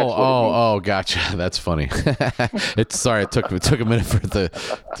declined. Oh, gotcha. That's funny. Sorry, it took a minute for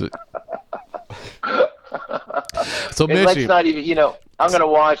So, Mitchie, let's not even, I'm going to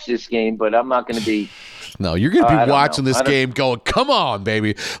watch this game, but I'm not going to be No, you're going to be watching this game going, come on,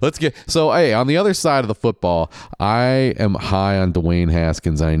 baby. Let's get – so, hey, on the other side of the football, I am high on Dwayne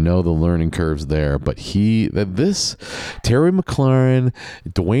Haskins. I know the learning curve's there, but Terry McLaurin,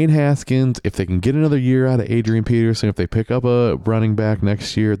 Dwayne Haskins, if they can get another year out of Adrian Peterson, if they pick up a running back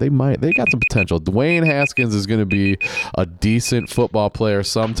next year, they got some potential. Dwayne Haskins is going to be a decent football player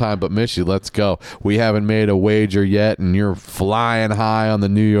sometime, but Mitchie, let's go. We haven't made a wager yet, and you're flying high on the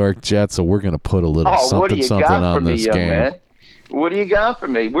New York Jets, so we're going to put a little something on this game. Man? What do you got for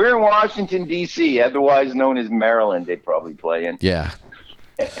me? We're in Washington, D.C., otherwise known as Maryland. They probably play in. Yeah.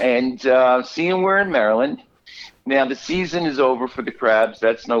 And seeing we're in Maryland, now the season is over for the Crabs.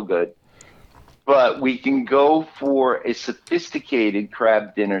 That's no good. But we can go for a sophisticated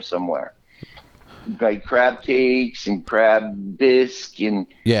crab dinner somewhere. Like crab cakes and crab bisque, and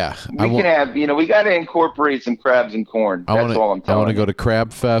we can have, we got to incorporate some crabs and corn. That's all I'm telling you. I want to go to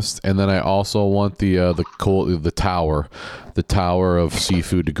Crab Fest, and then I also want the tower of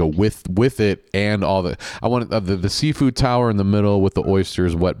seafood to go with it, and all the. I want the seafood tower in the middle with the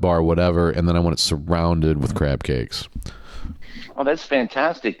oysters, wet bar, whatever, and then I want it surrounded with crab cakes. Oh, that's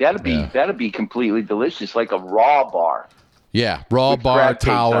fantastic! That'd be completely delicious, like a raw bar. Yeah, raw bar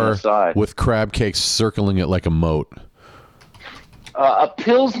tower with crab cakes circling it like a moat. A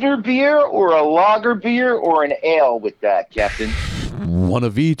Pilsner beer or a lager beer or an ale with that, Captain? One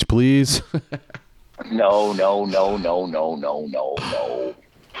of each, please. No.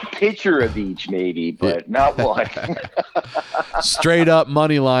 Pitcher of each, maybe, but not one. Straight up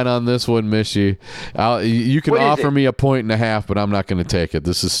money line on this one, Mishy. You can offer me a 1.5, but I'm not going to take it.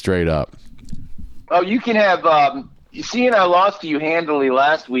 This is straight up. Oh, you can have... seeing I lost to you handily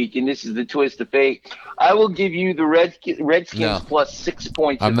last week, and this is the twist of fate, I will give you the Redskins plus 6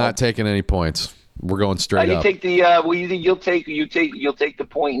 points. I'm not taking any points. We're going straight up. You take the you'll take the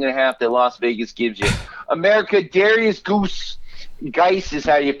 1.5 that Las Vegas gives you. America, Darius Geis is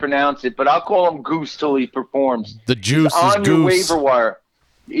how you pronounce it, but I'll call him Goose till he performs. The juice is Goose.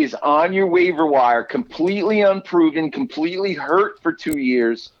 Is on your waiver wire, completely unproven, completely hurt for 2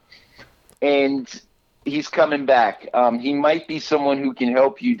 years, and he's coming back. He might be someone who can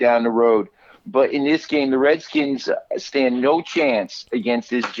help you down the road. But in this game, the Redskins stand no chance against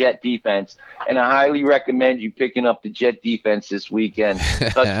this Jet defense, and I highly recommend you picking up the Jet defense this weekend.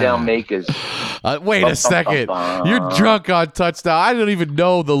 Touchdown makers. Wait a second. You're drunk on touchdown. I don't even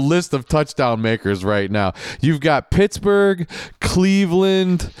know the list of touchdown makers right now. You've got Pittsburgh,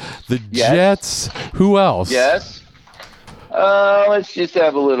 Cleveland, the Jets. Who else? Yes. Let's just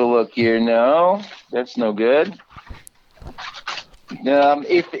have a little look here. No, that's no good.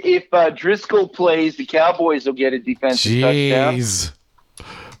 If Driscoll plays, the Cowboys will get a defensive touchdown.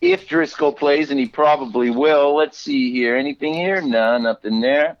 If Driscoll plays, and he probably will. Let's see here. Anything here? No, nothing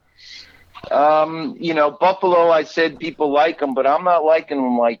there. Buffalo, I said people like them, but I'm not liking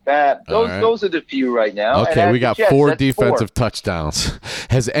them like that. Those are the few right now. Okay, we got Jets, 4 defensive touchdowns.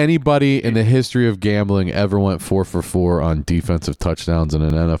 Has anybody in the history of gambling ever went 4 for 4 on defensive touchdowns in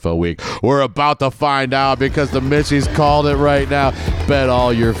an NFL week? We're about to find out because the Mitchies called it right now. Bet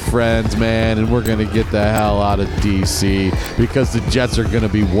all your friends, man, and we're going to get the hell out of D.C. because the Jets are going to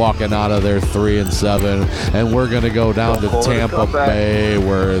be walking out of there 3-7, and we're going to go down to Tampa Bay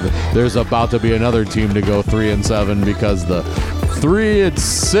where there's about to be another team to go 3-7 because the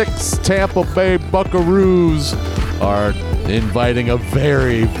 3-6 Tampa Bay Buckaroos are inviting a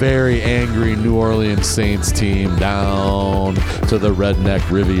very, very angry New Orleans Saints team down to the Redneck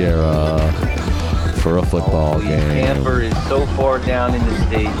Riviera for a football game. Tampa is so far down in the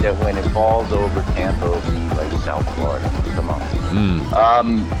state that when it falls over, Tampa will be like South Florida. Come on.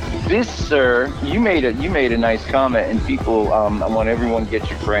 This, sir, you made a nice comment, and people, I want everyone to get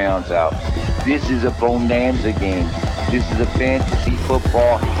your crayons out. This is a bonanza game. This is a fantasy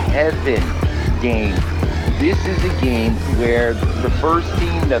football heaven game. This is a game where the first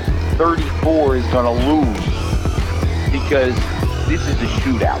team to 34 is going to lose because this is a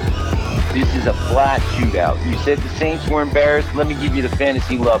shootout. This is a flat shootout. You said the Saints were embarrassed. Let me give you the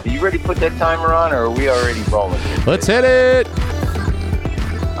fantasy love. Are you ready to put that timer on, or are we already rolling? Let's hit it.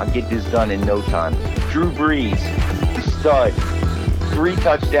 I'll get this done in no time. Drew Brees, stud. 3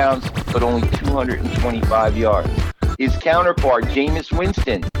 touchdowns, but only 225 yards. His counterpart, Jameis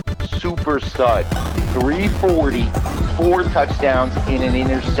Winston, super stud. 340, 4 touchdowns, and an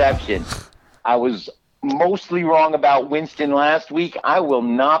interception. I was mostly wrong about Winston last week. I will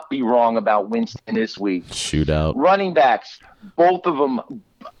not be wrong about Winston this week. Shootout. Running backs, both of them,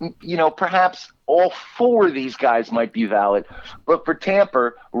 perhaps all 4 of these guys might be valid. But for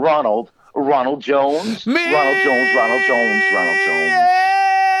Tampa, Ronald Jones. Man, Ronald Jones.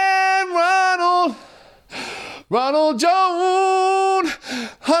 Ronald. Ronald Jones.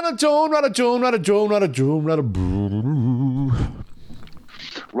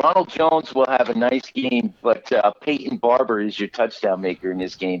 Ronald Jones will have a nice game, but Peyton Barber is your touchdown maker in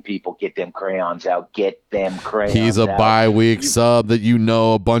this game. People, get them crayons out. Get them crayons out. He's a bye week sub that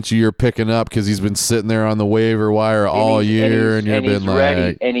a bunch of you are picking up because he's been sitting there on the waiver wire all year, and you've been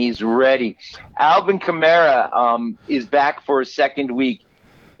like... And he's ready. Alvin Kamara is back for a second week.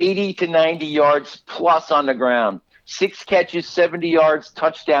 80 to 90 yards plus on the ground. 6 catches, 70 yards,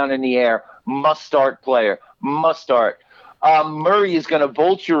 touchdown in the air. Must-start player. Must start. Murray is going to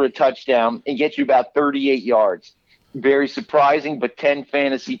vulture a touchdown and get you about 38 yards. Very surprising, but 10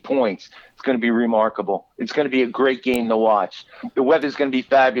 fantasy points. It's going to be remarkable. It's going to be a great game to watch. The weather's going to be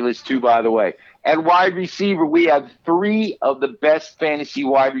fabulous, too, by the way. At wide receiver, we have 3 of the best fantasy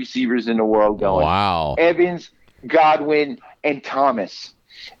wide receivers in the world going. Wow. Evans, Godwin, and Thomas.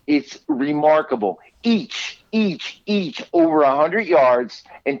 It's remarkable. Each over 100 yards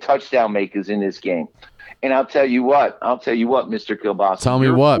and touchdown makers in this game. And I'll tell you what, Mr. Kilbasa. Tell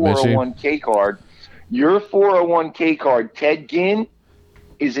me what, Mishy. Your 401k card, Ted Ginn,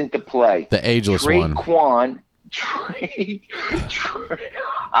 isn't the play. The ageless one. He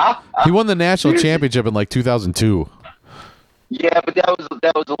won the national championship in like 2002. Yeah, but that was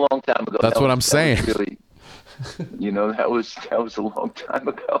a long time ago. That's what I'm saying. Really, that was a long time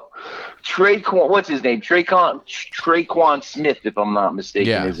ago. Traquan, what's his name? Traquan Smith, if I'm not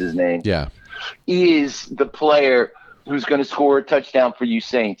mistaken, is his name. Yeah. Is the player who's going to score a touchdown for you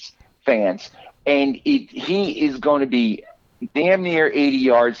Saints fans. And he is going to be damn near 80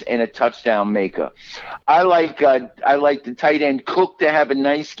 yards and a touchdown maker. I like the tight end Cook to have a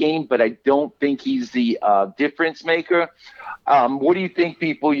nice game, but I don't think he's the difference maker. What do you think,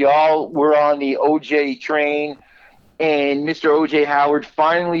 people? Y'all were on the OJ train, and Mr. OJ Howard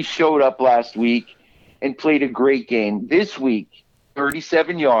finally showed up last week and played a great game. This week,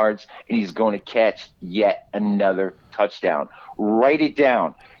 37 yards, and he's going to catch yet another touchdown. Write it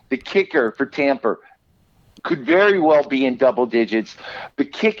down. The kicker for Tampa could very well be in double digits. The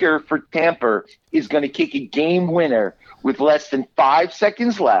kicker for Tampa is going to kick a game winner with less than 5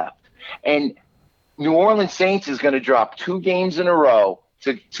 seconds left. And New Orleans Saints is going to drop 2 games in a row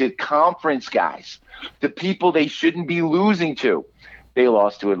to conference guys, the people they shouldn't be losing to. They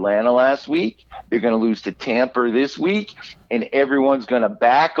lost to Atlanta last week. They're going to lose to Tampa this week. And everyone's going to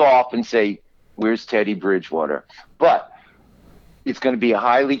back off and say, where's Teddy Bridgewater? But it's going to be a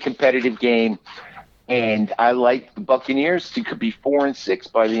highly competitive game. And I like the Buccaneers. It could be 4-6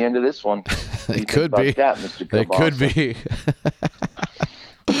 by the end of this one. It could be. That, Mr. It could be.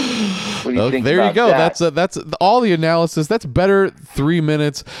 There you go. That's all the analysis. That's better 3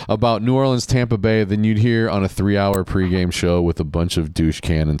 minutes about New Orleans, Tampa Bay than you'd hear on a 3-hour pregame show with a bunch of douche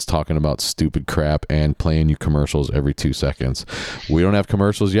cannons talking about stupid crap and playing you commercials every 2 seconds. We don't have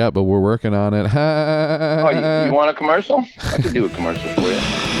commercials yet, but we're working on it. You want a commercial? I can do a commercial for you.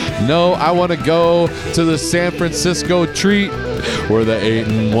 No, I want to go to the San Francisco treat where the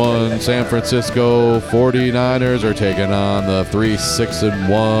 8-1 San Francisco 49ers are taking on the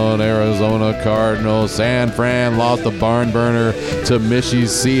 3-6-1 Arizona Cardinals. San Fran lost the barn burner to Mishy's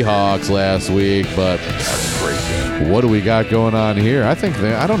Seahawks last week, but what do we got going on here? I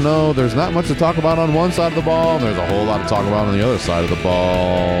don't know. There's not much to talk about on one side of the ball, and there's a whole lot to talk about on the other side of the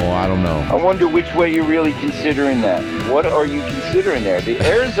ball. I don't know. I wonder which way you're really considering that. What are you considering there? The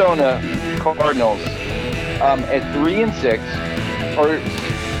Arizona Cardinals at 3-6 are,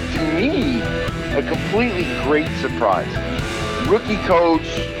 to me, a completely great surprise. Rookie coach,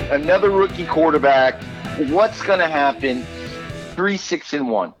 another rookie quarterback. What's going to happen?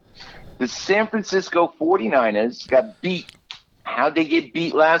 3-6-1. The San Francisco 49ers got beat. How'd they get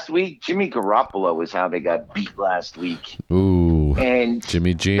beat last week? Jimmy Garoppolo is how they got beat last week. Ooh, and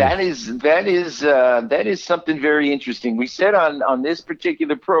Jimmy G. That is something very interesting. We said on this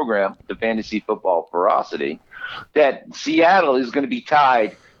particular program, the Fantasy Football Ferocity, that Seattle is going to be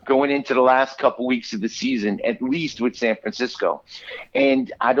tied going into the last couple weeks of the season, at least with San Francisco.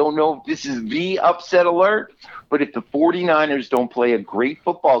 And I don't know if this is the upset alert, but if the 49ers don't play a great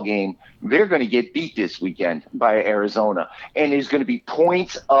football game, they're going to get beat this weekend by Arizona. And there's going to be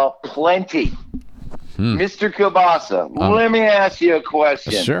points aplenty. Mr. Kielbasa, let me ask you a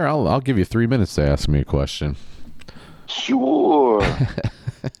question. Sure, I'll give you 3 minutes to ask me a question. Sure.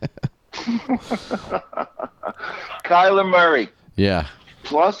 Kyler Murray. Yeah.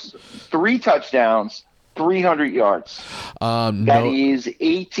 Plus 3 touchdowns, 300 yards. That is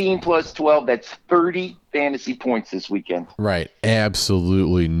 18 plus 12. That's 30 fantasy points this weekend. Right.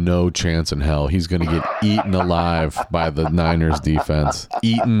 Absolutely no chance in hell. He's going to get eaten alive by the Niners defense.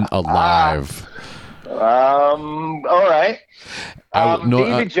 Eaten alive. All right.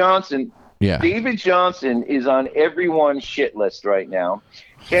 David Johnson. Yeah. David Johnson is on everyone's shit list right now.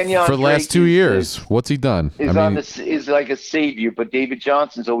 Kenyon for the last 2 years. What's he done? Is like a savior, but David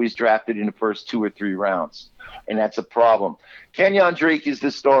Johnson's always drafted in the first 2 or 3 rounds, and that's a problem. Kenyon Drake is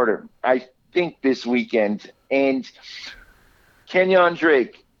the starter, I think, this weekend. And Kenyon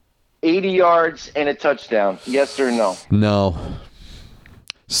Drake, 80 yards and a touchdown. Yes or no? No.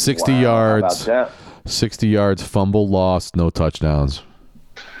 60 yards. How about that? 60 yards, fumble lost, no touchdowns.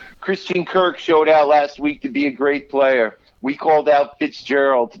 Christian Kirk showed out last week to be a great player. We called out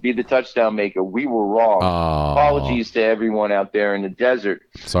Fitzgerald to be the touchdown maker. We were wrong. Apologies to everyone out there in the desert.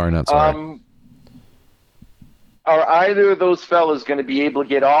 Sorry, not sorry. Are either of those fellas going to be able to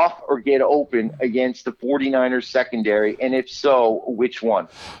get off or get open against the 49ers secondary? And if so, which one?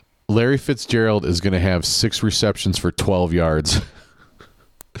 Larry Fitzgerald is going to have 6 receptions for 12 yards.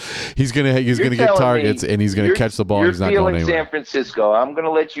 He's gonna get targets and he's gonna catch the ball. He's not going anywhere. San Francisco. I'm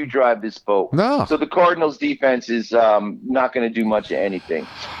gonna let you drive this boat. No. So the Cardinals defense is not gonna do much of anything.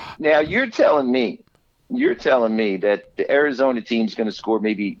 Now you're telling me that the Arizona team's gonna score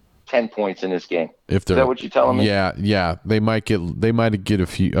maybe 10 points in this game. Is that what you're telling me? Yeah. They might get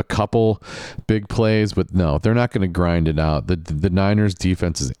a couple big plays, but no, they're not going to grind it out. The Niners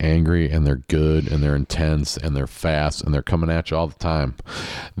defense is angry and they're good and they're intense and they're fast and they're coming at you all the time.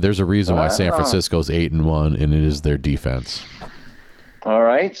 There's a reason why San Francisco's 8-1, and it is their defense. All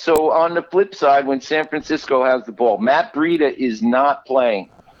right. So on the flip side, when San Francisco has the ball, Matt Breida is not playing.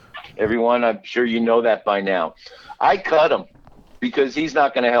 Everyone, I'm sure you know that by now. I cut him because he's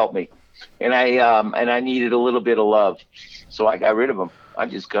not going to help me. And I needed a little bit of love. So I got rid of him. I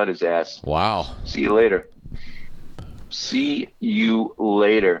just cut his ass. Wow. See you later.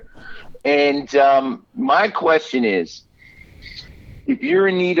 And my question is, if you're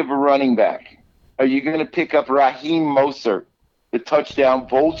in need of a running back, are you going to pick up Raheem Mostert, the touchdown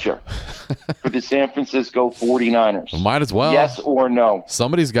vulture for the San Francisco 49ers? Might as well. Yes or no?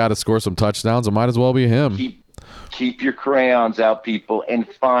 Somebody's got to score some touchdowns. It might as well be him. Keep your crayons out, people, and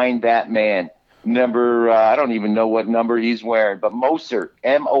find that man. Number, I don't even know what number he's wearing, but Mostert,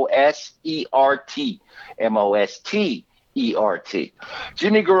 M-O-S-E-R-T, M-O-S-T-E-R-T.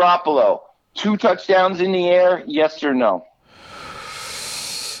 Jimmy Garoppolo, 2 touchdowns in the air, yes or no?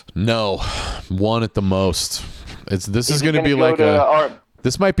 No, 1 at the most. This is going to be like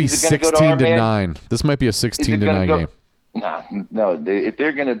this might be 16-9. This might be a 16-9 game. No. If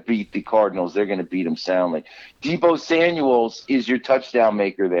they're going to beat the Cardinals, they're going to beat them soundly. Deebo Samuels is your touchdown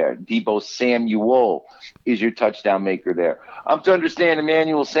maker there. Deebo Samuel is your touchdown maker there. I'm to understand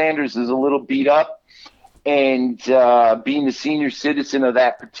Emmanuel Sanders is a little beat up, and being the senior citizen of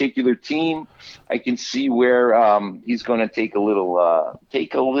that particular team, I can see where he's going to take a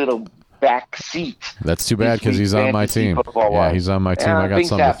little back seat. That's too bad because he's on my team. Yeah, he's on my team. I got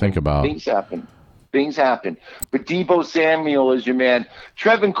something to think about. Things happen. But Deebo Samuel is your man.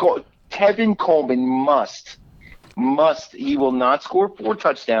 Tevin Coleman must. He will not score 4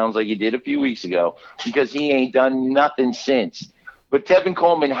 touchdowns like he did a few weeks ago because he ain't done nothing since. But Tevin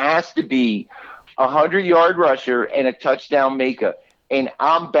Coleman has to be a 100-yard rusher and a touchdown maker, and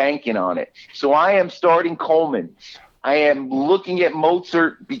I'm banking on it. So I am starting Coleman. I am looking at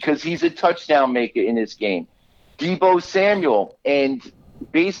Mostert because he's a touchdown maker in this game. Deebo Samuel, and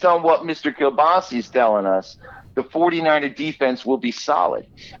based on what Mr. Kilbasi is telling us, the 49er defense will be solid.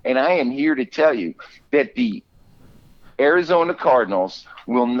 And I am here to tell you that the Arizona Cardinals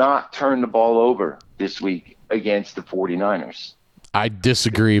will not turn the ball over this week against the 49ers. I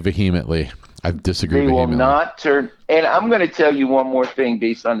disagree vehemently. They will not turn. And I'm going to tell you one more thing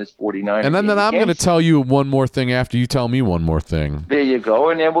based on this 49ers. And then I'm going to tell you one more thing after you tell me one more thing. There you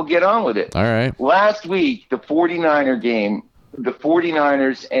go. And then we'll get on with it. All right. Last week, the 49er game, the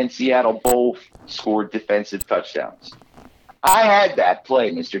 49ers and Seattle both scored defensive touchdowns. I had that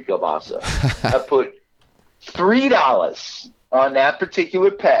play, Mr. Kilbasa. I put $3 on that particular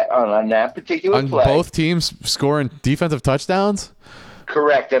play. On both teams scoring defensive touchdowns?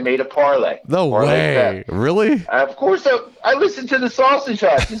 Correct. I made a parlay. No way. Really? Of course. I listened to the Sausage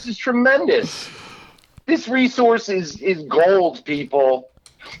Hut. This is tremendous. This resource is gold, people.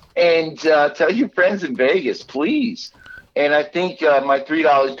 And tell your friends in Vegas, please. And I think my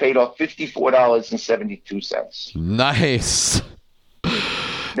 $3 paid off $54.72. Nice. Now,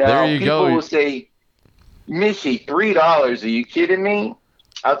 there you go. People will say, Mishy, $3? Are you kidding me?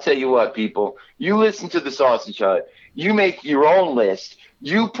 I'll tell you what, people. You listen to the Sausage Hut. You make your own list.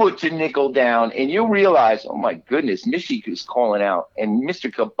 You put your nickel down, and you realize, oh, my goodness, Mishy is calling out, and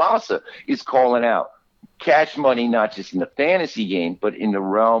Mr. Kabasa is calling out. cash money, not just in the fantasy game, but in the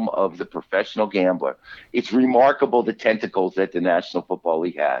realm of the professional gambler. It's remarkable the tentacles that the National Football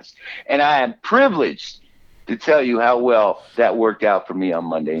League has. And I am privileged to tell you how well that worked out for me on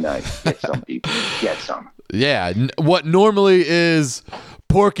Monday night. Get some, people. Get some. Yeah. What normally is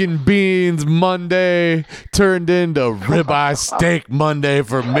pork and beans Monday turned into ribeye steak Monday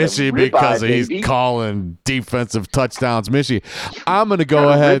for Mishy because he's calling defensive touchdowns. Mishy, I'm going to go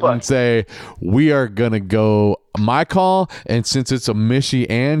ahead and say we are going to go my call, and since it's a Mishy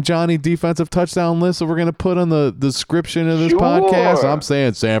and Johnny defensive touchdown list that we're going to put on the description of this podcast, I'm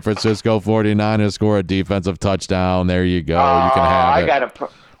saying San Francisco 49ers score a defensive touchdown. There you go. You can have it.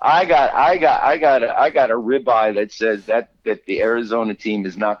 I got a ribeye that says that the Arizona team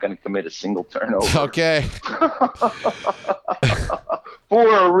is not going to commit a single turnover. Okay. For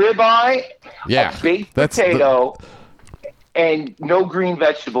a ribeye, a baked potato, and no green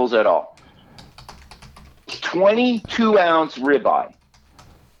vegetables at all. 22-ounce ribeye,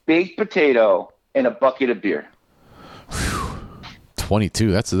 baked potato, and a bucket of beer.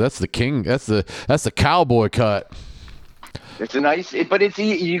 22. That's the king. That's the cowboy cut. It's a nice, but it's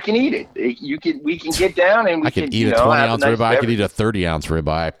you can eat it. We can get down and I can eat a 20-ounce ribeye. I could eat a 30-ounce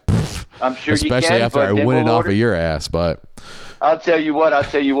ribeye. I'm sure you can. Especially after I win it off of your ass, but. I'll tell you what.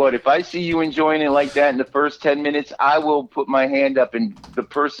 If I see you enjoying it like that in the first 10 minutes, I will put my hand up, and the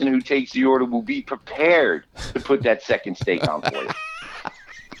person who takes the order will be prepared to put that second steak on for you.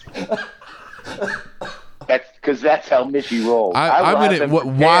 That's how Mishy rolls.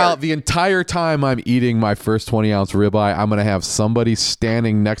 While the entire time I'm eating my first 20-ounce ribeye, I'm going to have somebody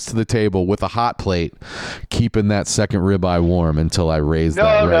standing next to the table with a hot plate, keeping that second ribeye warm until I raise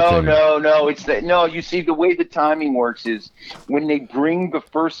that red finger. No. You see, the way the timing works is when they bring the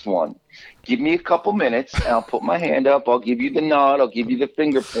first one, give me a couple minutes, and I'll put my hand up. I'll give you the nod. I'll give you the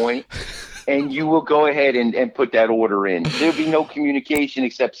finger point. And you will go ahead and put that order in. There'll be no communication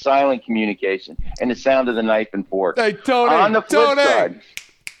except silent communication and the sound of the knife and fork. Hey, Tony. On the flip side,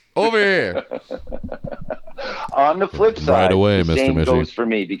 over here. On the flip side, right away, the Mr. same Mishy. goes for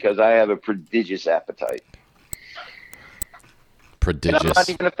me because I have a prodigious appetite. Prodigious. And I'm not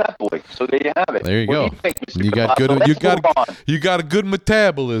even a fat boy, so there you have it. There you go. You got a good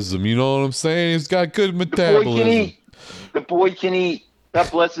metabolism. You know what I'm saying? He's got good metabolism. The boy can eat. God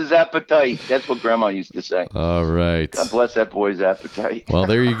bless his appetite. That's what Grandma used to say. All right. God bless that boy's appetite. Well,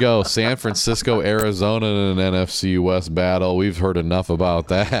 there you go. San Francisco, Arizona in an NFC West battle. We've heard enough about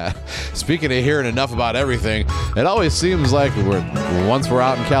that. Speaking of hearing enough about everything, it always seems like once we're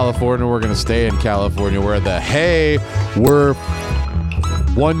out in California, we're going to stay in California. We're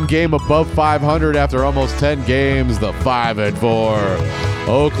one game above 500 after almost 10 games. The 5-4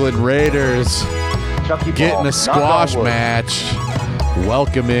 Oakland Raiders getting a squash match.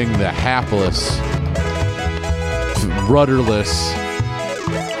 Welcoming the hapless, rudderless,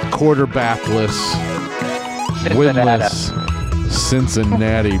 quarterbackless, winless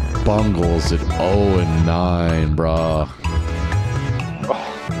Cincinnati Bengals at 0-9, brah.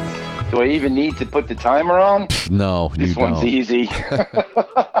 Do I even need to put the timer on? No, this one's easy.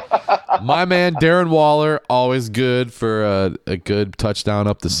 My man Darren Waller, always good for a good touchdown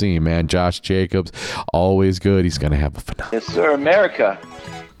up the seam, man. Josh Jacobs, always good. He's going to have a phenomenal. Yes, sir. America,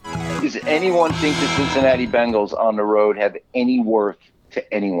 does anyone think the Cincinnati Bengals on the road have any worth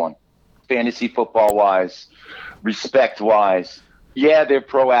to anyone? Fantasy football-wise, respect-wise. Yeah, they're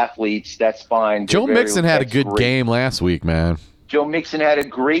pro athletes. That's fine. Joe Mixon had a good game last week, man. Joe Mixon had a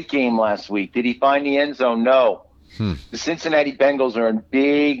great game last week. Did he find the end zone? No. The Cincinnati Bengals are in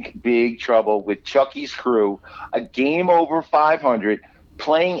big, big trouble with Chucky's crew. A game over 500,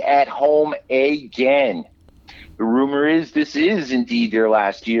 playing at home again. The rumor is this is indeed their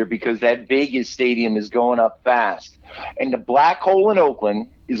last year because that Vegas stadium is going up fast. And the black hole in Oakland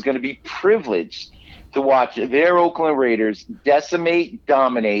is going to be privileged to watch their Oakland Raiders decimate,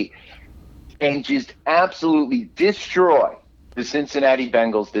 dominate, and just absolutely destroy the Cincinnati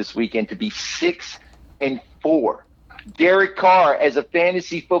Bengals this weekend to be 6-4. Derek Carr as a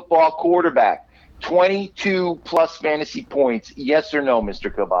fantasy football quarterback, 22-plus fantasy points. Yes or no,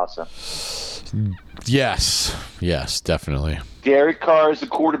 Mr. Kielbasa? Yes, definitely. Derek Carr as a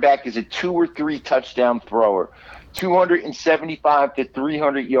quarterback is a 2 or 3 touchdown thrower, 275 to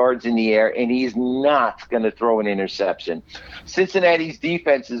 300 yards in the air, and he is not going to throw an interception. Cincinnati's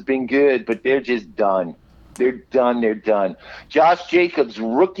defense has been good, but they're just done. They're done. Josh Jacobs,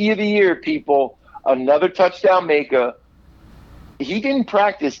 rookie of the year, people. Another touchdown maker. He didn't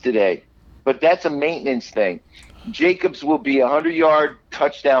practice today, but that's a maintenance thing. Jacobs will be a 100-yard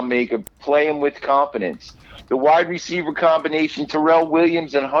touchdown maker, playing with confidence. The wide receiver combination, Terrell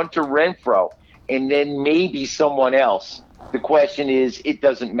Williams and Hunter Renfrow, and then maybe someone else. The question is, it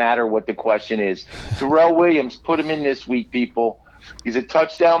doesn't matter what the question is. Terrell Williams, put him in this week, people. He's a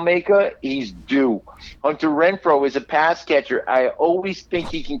touchdown maker. He's due. Hunter Renfrow is a pass catcher. I always think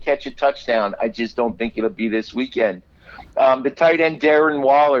he can catch a touchdown. I just don't think it'll be this weekend. The tight end, Darren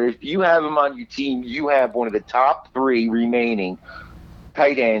Waller, if you have him on your team, you have one of the top 3 remaining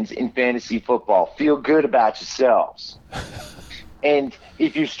tight ends in fantasy football. Feel good about yourselves. And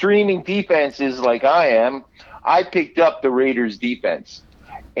if you're streaming defenses like I am, I picked up the Raiders defense,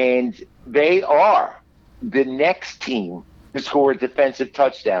 and they are the next team to score a defensive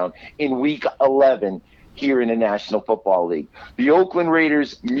touchdown in week 11 here in the National Football League. The Oakland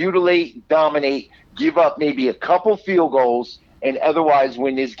Raiders mutilate, dominate, give up maybe a couple field goals, and otherwise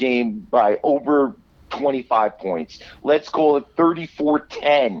win this game by over 25 points. Let's call it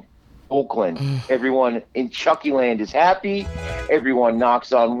 34-10. Oakland. Everyone in Chucky Land is happy. Everyone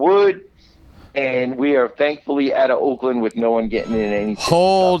knocks on wood. And we are thankfully out of Oakland with no one getting in any.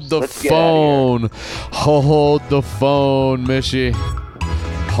 Hold the phone. Hold the phone, Mishy.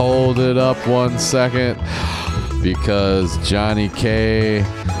 Hold it up 1 second, because Johnny K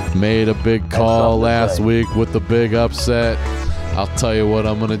made a big call last week with the big upset. I'll tell you what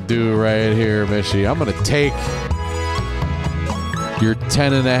I'm going to do right here, Mishy. I'm going to take your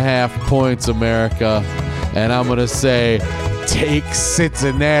 10.5 points, America, and I'm going to say, take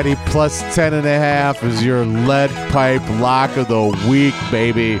Cincinnati plus 10.5 as your lead pipe lock of the week,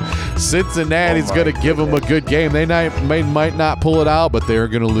 baby. Cincinnati's going to give them a good game. They might not pull it out, but they're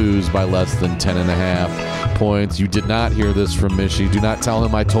going to lose by less than 10.5 points. You did not hear this from Mishy. Do not tell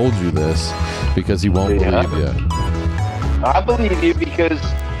him I told you this, because he won't believe you. I believe you, because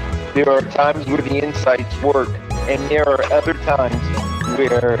there are times where the insights work, and there are other times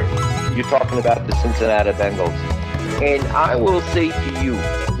where you're talking about the Cincinnati Bengals. And I will say to you,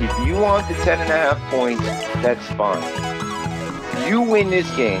 if you want the 10.5 points, that's fine. If you win this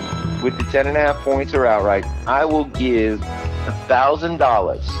game with the 10.5 points or outright, I will give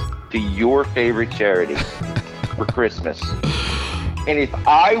 $1,000 to your favorite charity for Christmas. And if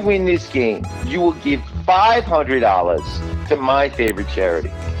I win this game, you will give $500 to my favorite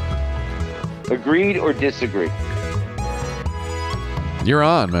charity. Agreed or disagree? You're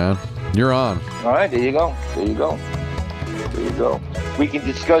on, man. You're on. All right, there you go. There you go. There you go. We can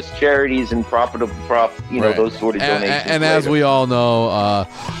discuss charities and profitable, those sort of donations. And as we all know,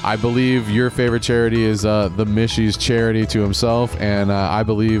 I believe your favorite charity is the Mishy's charity to himself, and I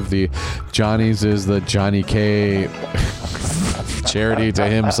believe the Johnny's is the Johnny K charity to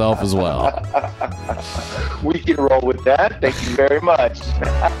himself as well. We can roll with that. Thank you very much.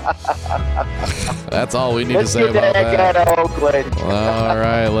 That's all we need to say about that. Let's get out of Oakland. All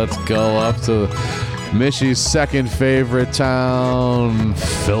right, let's go up to Mishy's second favorite town,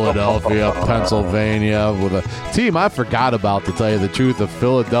 Philadelphia, Pennsylvania, with a team I forgot about, to tell you the truth. The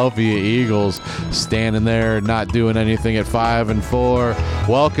Philadelphia Eagles standing there, not doing anything at 5-4.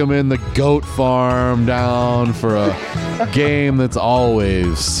 Welcoming the Goat Farm down for a game that's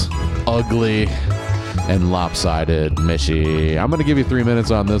always ugly and lopsided. Mishy, I'm going to give you 3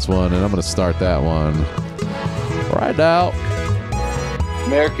 minutes on this one, and I'm going to start that one right now.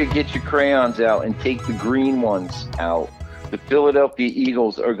 America, get your crayons out and take the green ones out. The Philadelphia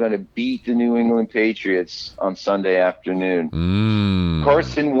Eagles are going to beat the New England Patriots on Sunday afternoon.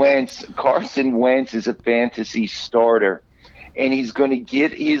 Carson Wentz is a fantasy starter, and he's going to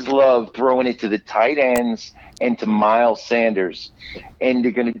get his love throwing it to the tight ends and to Miles Sanders, and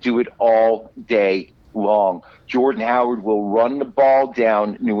they're going to do it all day long. Jordan Howard will run the ball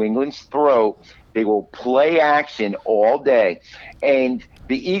down New England's throat. They will play action all day, and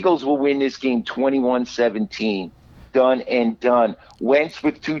the Eagles will win this game 21-17. Done and done. Wentz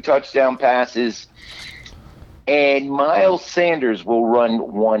with 2 touchdown passes, and Miles Sanders will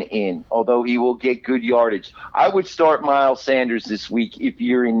run one in, although he will get good yardage. I would start Miles Sanders this week if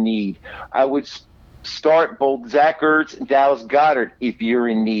you're in need. I would start both Zach Ertz and Dallas Goedert if you're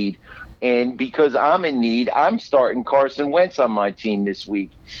in need. And because I'm in need, I'm starting Carson Wentz on my team this week.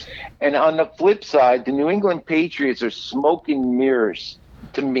 And on the flip side, the New England Patriots are smoke and mirrors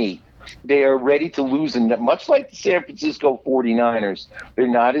to me. They are ready to lose, and much like the San Francisco 49ers, they're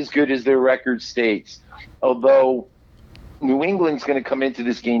not as good as their record states. Although New England's going to come into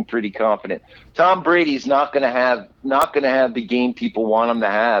this game pretty confident. Tom Brady's not going to have the game people want him to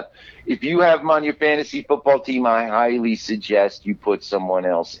have. If you have him on your fantasy football team, I highly suggest you put someone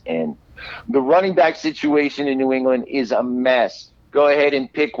else in. The running back situation in New England is a mess. Go ahead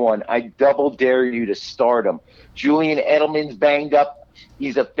and pick one. I double dare you to start him. Julian Edelman's banged up.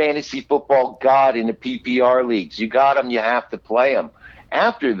 He's a fantasy football god in the PPR leagues. You got him, you have to play him.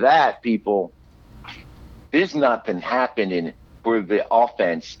 After that, people, There's nothing happening for the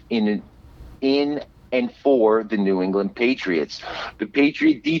offense in and for the New England Patriots. The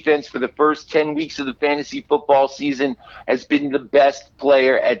Patriot defense for the first 10 weeks of the fantasy football season has been the best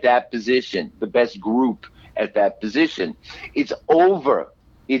player at that position, the best group at that position. It's over.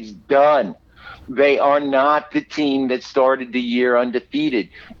 It's done. They are not the team that started the year undefeated.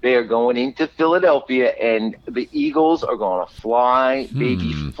 They are going into Philadelphia, and the Eagles are going to fly,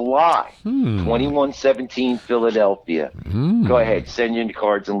 baby, fly. 21-17 Philadelphia. Go ahead. Send your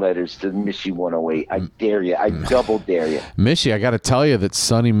cards and letters to Mishy 108. I dare you. I double dare you. Mishy, I got to tell you that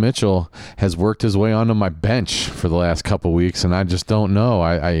Sonny Mitchell has worked his way onto my bench for the last couple weeks, and I just don't know.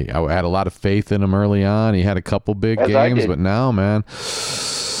 I had a lot of faith in him early on. He had a couple big games, but now, man...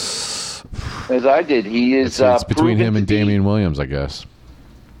 As I did, he is. It's between him and Damian Williams, I guess.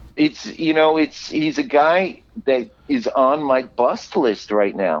 He's a guy that is on my bust list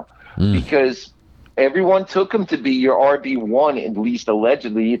right now because everyone took him to be your RB1, at least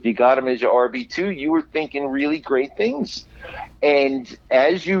allegedly. If you got him as your RB2, you were thinking really great things. And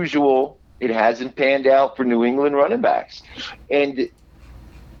as usual, it hasn't panned out for New England running backs. And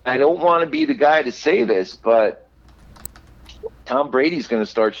I don't want to be the guy to say this, but Tom Brady's going to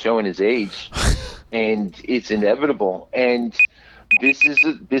start showing his age, and it's inevitable. And this is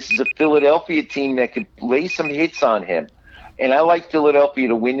a Philadelphia team that could lay some hits on him. And I like Philadelphia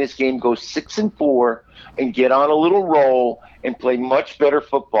to win this game, go 6-4, and get on a little roll and play much better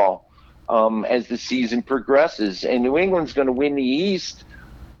football as the season progresses. And New England's going to win the East,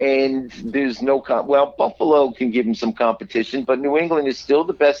 and there's no Buffalo can give them some competition, but New England is still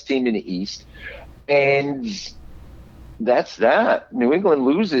the best team in the East. And that's that. New England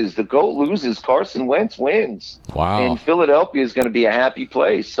loses. The GOAT loses. Carson Wentz wins. Wow. And Philadelphia is going to be a happy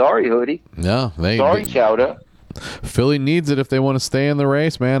place. Sorry, Hoodie. No, sorry, Chowder. Philly needs it if they want to stay in the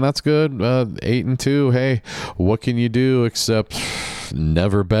race, man. That's good. 8-2. Hey, what can you do except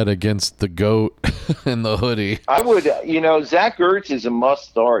never bet against the GOAT and the Hoodie? I would, Zach Ertz is a must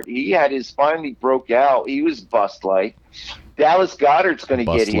start. He had his finally broke out. He was bust-like. Dallas Goedert's going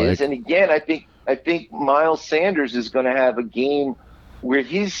to get his. And again, I think Miles Sanders is going to have a game where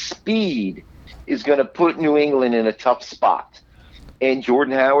his speed is going to put New England in a tough spot, and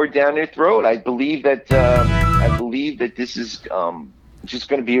Jordan Howard down their throat. I believe that this is just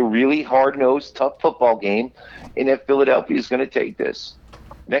going to be a really hard-nosed, tough football game, and that Philadelphia is going to take this.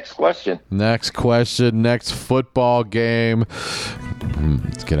 Next question. Next football game.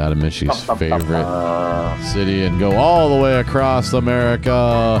 Let's get out of Mishy's favorite city and go all the way across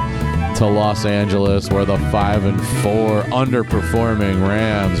America to Los Angeles, where the 5-4 underperforming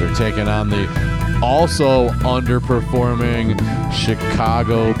Rams are taking on the also underperforming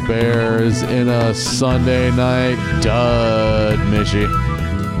Chicago Bears in a Sunday night dud, Mishy.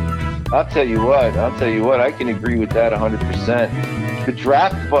 I'll tell you what, I can agree with that 100%. The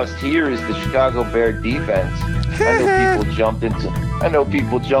draft bust here is the Chicago Bear defense. I know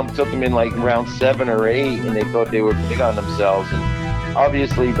people took them in like round 7 or 8, and they thought they were big on themselves. And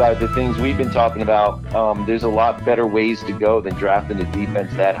obviously, by the things we've been talking about, there's a lot better ways to go than drafting a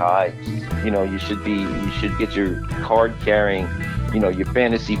defense that high. You should get your card carrying, your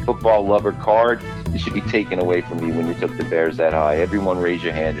fantasy football lover card. It should be taken away from you when you took the Bears that high. Everyone raise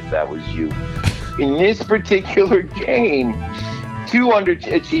your hand if that was you. In this particular game, 2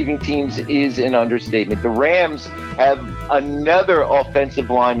 underachieving teams is an understatement. The Rams have another offensive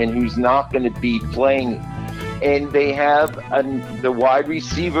lineman who's not going to be playing, and they have the wide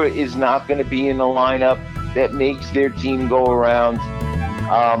receiver is not going to be in the lineup that makes their team go around.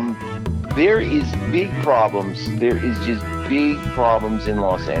 There is big problems. There is just big problems in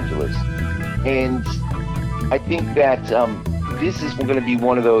Los Angeles. And I think that this is going to be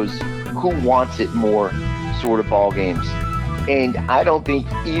one of those who wants it more sort of ball games. And I don't think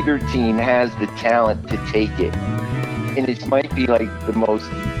either team has the talent to take it. And it might be like the most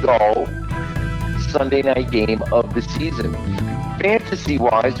dull Sunday night game of the season.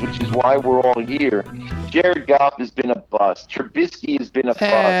 Fantasy-wise, which is why we're all here, Jared Goff has been a bust. Trubisky has been a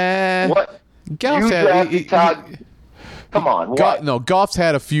bust. What? Come on. Goff's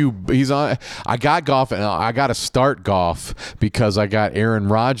had a few. He's on. I got Goff, and I got to start Goff because I got Aaron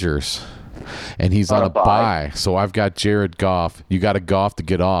Rodgers, and he's on a bye. So I've got Jared Goff. You got a Goff to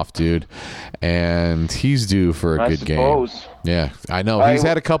get off, dude, and he's due for a good game. Yeah, I know. He's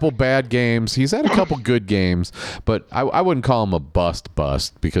had a couple bad games. He's had a couple good games, but I wouldn't call him a bust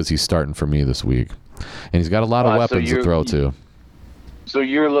because he's starting for me this week, and he's got a lot of weapons to throw to. So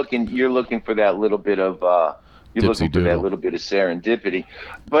you're looking for that little bit of You're looking for that little bit of serendipity.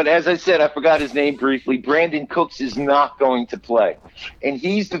 But as I said, I forgot his name briefly. Brandon Cooks is not going to play. And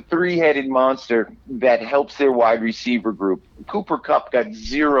he's the three-headed monster that helps their wide receiver group. Cooper Kupp got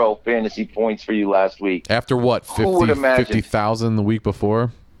 0 fantasy points for you last week. After what, 50,000 the week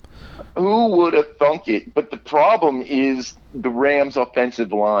before? Who would have thunk it? But the problem is the Rams'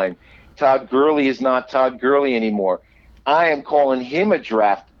 offensive line. Todd Gurley is not Todd Gurley anymore. I am calling him a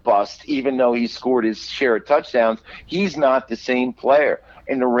draft bust, even though he scored his share of touchdowns. He's not the same player,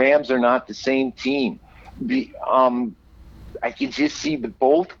 and the Rams are not the same team. I can just see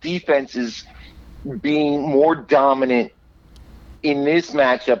both defenses being more dominant in this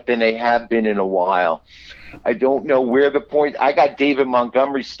matchup than they have been in a while. I don't know where the point. I got David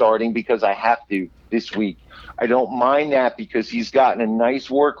Montgomery starting because I have to this week. I don't mind that because he's gotten a nice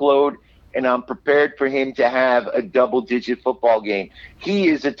workload, and I'm prepared for him to have a double-digit football game. He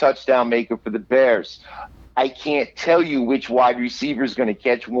is a touchdown maker for the Bears. I can't tell you which wide receiver is going to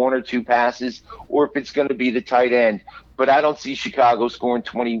catch 1 or 2 passes or if it's going to be the tight end, but I don't see Chicago scoring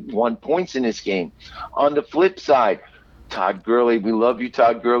 21 points in this game. On the flip side, Todd Gurley, we love you,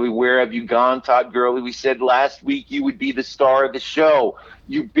 Todd Gurley. Where have you gone, Todd Gurley? We said last week you would be the star of the show.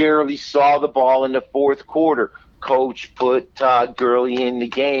 You barely saw the ball in the fourth quarter. Coach put Todd Gurley in the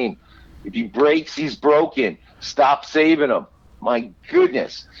game. If he breaks, he's broken. Stop saving him. My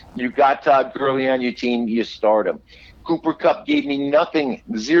goodness. You got Todd Gurley on your team, you start him. Cooper Kupp gave me nothing,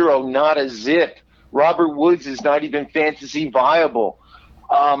 0, not a zip. Robert Woods is not even fantasy viable.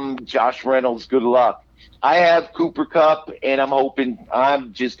 Josh Reynolds, good luck. I have Cooper Kupp, and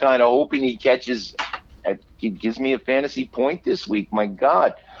I'm just kind of hoping he gives me a fantasy point this week. My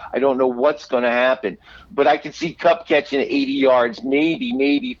God. I don't know what's going to happen, but I can see Kupp catching 80 yards,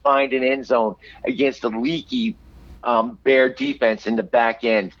 maybe find an end zone against a leaky Bear defense in the back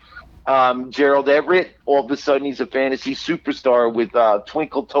end. Gerald Everett, all of a sudden he's a fantasy superstar with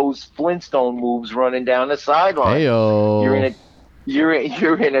twinkle toes Flintstone moves running down the sideline. Heyo. You're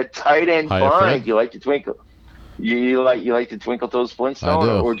in a tight end bind. You like to twinkle. You like to twinkle toes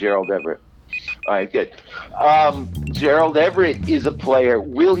Flintstone or Gerald Everett? All right, good. Gerald Everett is a player.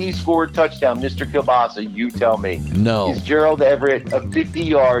 Will he score a touchdown? Mr. Kielbasa, you tell me. No. Is Gerald Everett a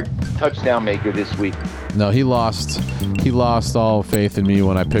 50-yard touchdown maker this week? No, he lost all faith in me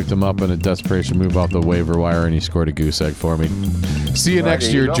when I picked him up in a desperation move off the waiver wire, and he scored a goose egg for me. See you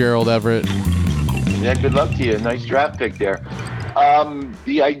next year, Gerald Everett. Yeah, good luck to you. Nice draft pick there.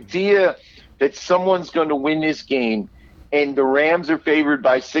 The idea that someone's going to win this game and the Rams are favored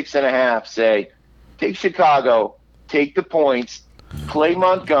by 6.5, say, take Chicago, take the points, play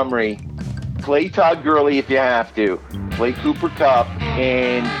Montgomery, play Todd Gurley if you have to, play Cooper Kupp,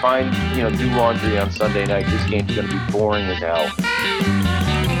 and do laundry on Sunday night. This game's going to be boring as hell.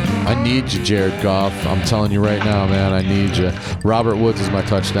 I need you, Jared Goff. I'm telling you right now, man, I need you. Robert Woods is my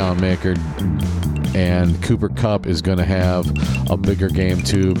touchdown maker, and Cooper Kupp is going to have a bigger game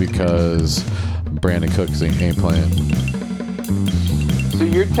too because Brandon Cooks ain't playing. So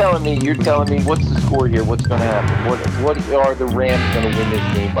you're telling me what's the score here? What's going to happen? What are the Rams going to win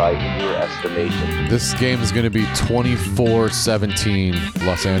this game by in your estimation? This game is going to be 24-17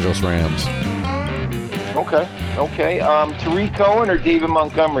 Los Angeles Rams. Okay. Tariq Cohen or David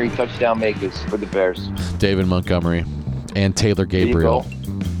Montgomery touchdown makers for the Bears? David Montgomery and Taylor Gabriel.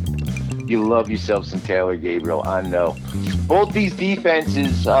 You love yourself some Taylor Gabriel, I know. Both these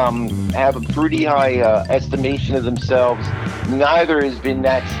defenses have a pretty high estimation of themselves. Neither has been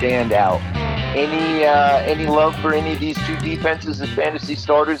that standout. Any love for any of these two defenses as fantasy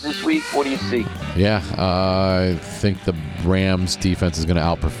starters this week? What do you see? Yeah, I think the Rams defense is going to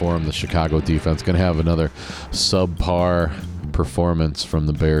outperform the Chicago defense. Going to have another subpar performance from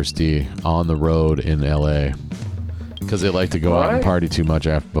the Bears D on the road in L.A. because they like to go out and party too much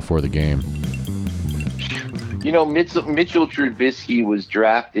before the game. You know, Mitchell Trubisky was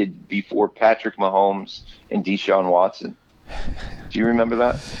drafted before Patrick Mahomes and Deshaun Watson. Do you remember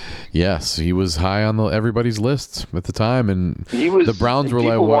that? Yes, he was high on everybody's list at the time, and the Browns were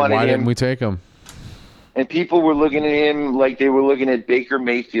like, why didn't we take him? And people were looking at him like they were looking at Baker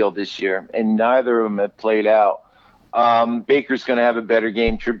Mayfield this year, and neither of them have played out. Baker's going to have a better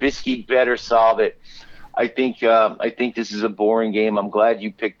game. Trubisky better solve it. I think this is a boring game. I'm glad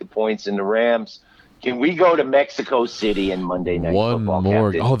you picked the points in the Rams. Can we go to Mexico City in Monday Night Football? One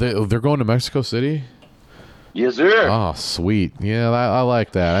more. Captain? Oh, they're going to Mexico City? Yes, sir. Oh, sweet. Yeah, I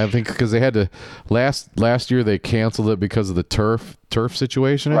like that. I think because they had to last year they canceled it because of the turf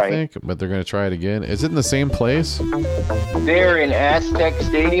situation, I think, but they're going to try it again. Is it in the same place? They're in Aztec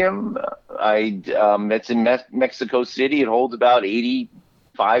Stadium. It's in Mexico City. It holds about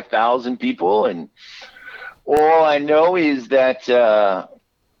 85,000 people, and All I know is that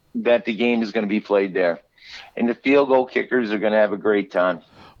that the game is going to be played there, and the field goal kickers are going to have a great time.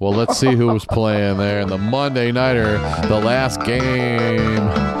 Well, let's see who was playing there in the Monday Nighter, the last game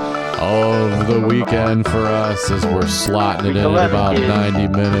of the weekend for us as we're slotting it in at about 90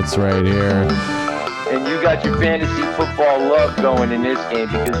 minutes right here. And you got your fantasy football love going in this game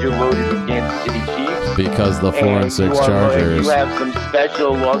because you're loaded with Kansas City Chiefs. Because the 4-6 Chargers. You have some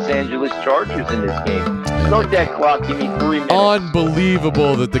special Los Angeles Chargers in this game. Start that clock. Give me 3 minutes.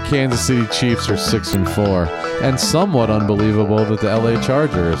 Unbelievable that the Kansas City Chiefs are 6-4, and somewhat unbelievable that the LA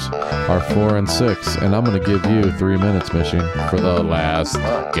Chargers are 4-6. And I'm going to give you 3 minutes, Mishy, for the last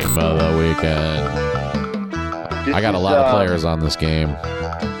game of the weekend. I got a lot of players on this game.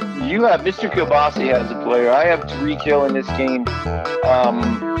 You have Mr. Kielbasa has a player. I have Tariq Hill in this game,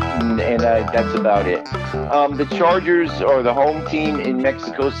 and that's about it. The Chargers are the home team in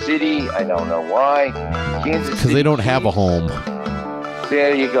Mexico City. I don't know why. Kansas City because they don't have a home.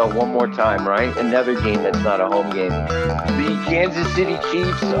 There you go. One more time, right? Another game that's not a home game. The Kansas City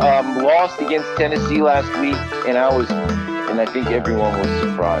Chiefs lost against Tennessee last week, and I think everyone was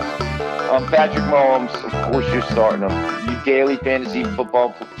surprised. Patrick Mahomes, of course you're starting him. You daily fantasy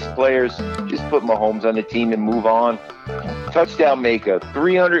football players, just put Mahomes on the team and move on. Touchdown maker,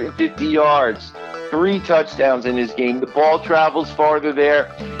 350 yards, 3 touchdowns in this game. The ball travels farther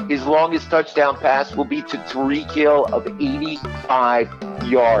there. His longest touchdown pass will be to Tariq Hill of 85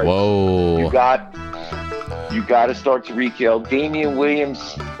 yards. Whoa. You got to start Tariq Hill. Damian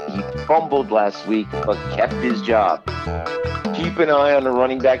Williams, he fumbled last week, but kept his job. Keep an eye on the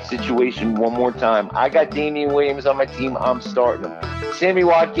running back situation one more time. I got Damian Williams on my team. I'm starting him. Sammy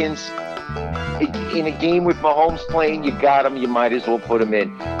Watkins, in a game with Mahomes playing, you got him. You might as well put him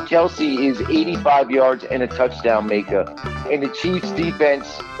in. Kelsey is 85 yards and a touchdown maker. And the Chiefs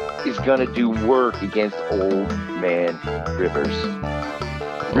defense is going to do work against old man Rivers.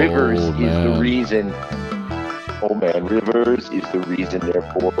 Rivers is the reason. Old man Rivers is the reason they're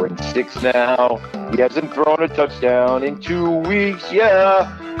 4-6 now. He hasn't thrown a touchdown in 2 weeks. Yeah.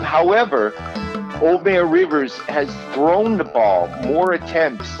 However, old man Rivers has thrown the ball more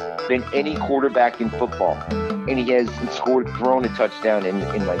attempts than any quarterback in football. And he has thrown a touchdown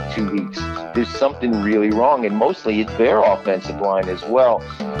in like 2 weeks. There's something really wrong. And mostly it's their offensive line as well.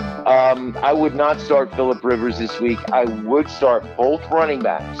 I would not start Phillip Rivers this week. I would start both running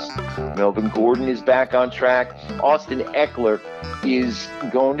backs. Melvin Gordon is back on track. Austin Eckler is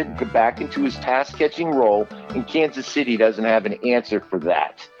going to get back into his pass-catching role, and Kansas City doesn't have an answer for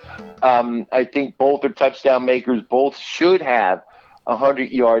that. I think both are touchdown makers. Both should have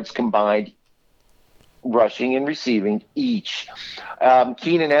 100 yards combined, rushing and receiving each.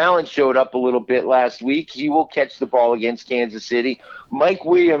 Keenan Allen showed up a little bit last week. He will catch the ball against Kansas City. Mike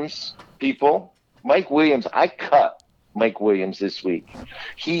Williams, I cut Mike Williams this week.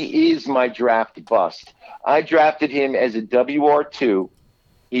 He is my draft bust. I drafted him as a WR2.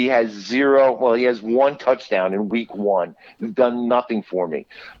 He has 1 touchdown in week 1. He's done nothing for me.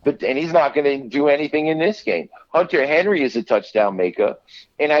 And he's not going to do anything in this game. Hunter Henry is a touchdown maker.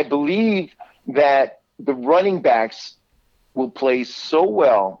 And I believe that the running backs will play so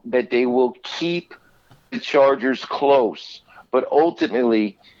well that they will keep the Chargers close. But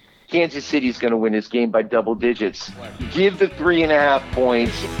ultimately, Kansas City is going to win this game by double digits. Give the 3.5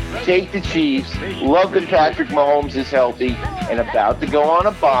 points. Take the Chiefs. Love that Patrick Mahomes is healthy and about to go on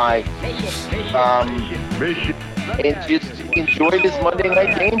a bye. And just enjoy this Monday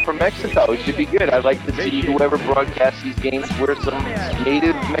night game from Mexico. It should be good. I'd like to see whoever broadcasts these games wear some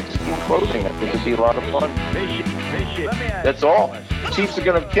native Mexican clothing. I think it'd be a lot of fun. That's all. The Chiefs are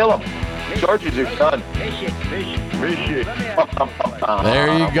going to kill them. Chargers are done.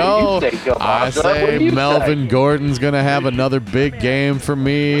 There you go. I say Melvin Gordon's going to have another big game for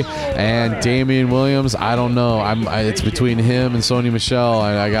me. And Damian Williams, I don't know. It's between him and Sony Michel.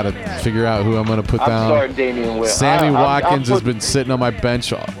 I got to figure out who I'm going to put down. Sorry, Damian Williams. Sammy Watkins has been sitting on my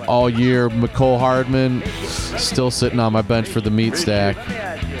bench all year. McCole Hardman still sitting on my bench for the meat stack.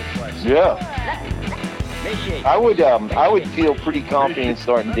 Yeah. I would feel pretty confident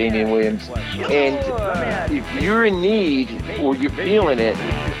starting Damian Williams. And if you're in need or you're feeling it,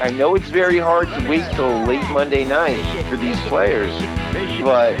 I know it's very hard to wait till late Monday night for these players,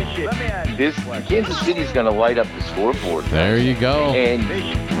 but this Kansas City's going to light up the scoreboard. There you go. And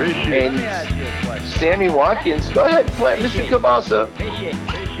Sammy Watkins, go ahead, play Mr. Kielbasa.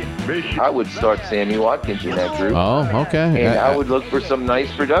 I would start Sammy Watkins in that group. Oh, okay. And I would look for some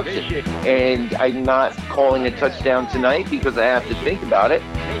nice production. And I'm not calling a touchdown tonight because I have to think about it.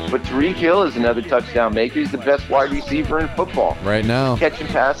 But Tyreek Hill is another touchdown maker. He's the best wide receiver in football. Right now. Catching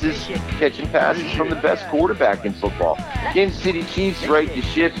passes from the best quarterback in football. Kansas City Chiefs right the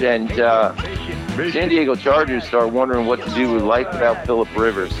ship, and San Diego Chargers start wondering what to do with life without Phillip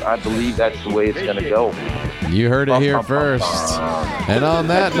Rivers. I believe that's the way it's going to go. You heard it here first. And on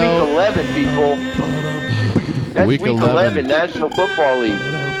that note, Week 11, people. That's Week 11, National Football League.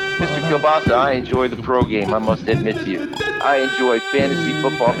 Mr. Kilbasa, I enjoy the pro game, I must admit to you. I enjoy fantasy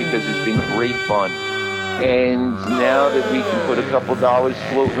football because it's been great fun. And now that we can put a couple dollars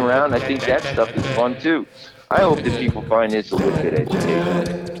floating around, I think that stuff is fun too. I hope that people find this a little bit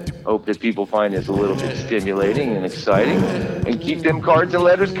educational. Hope that people find this a little bit stimulating and exciting. And keep them cards and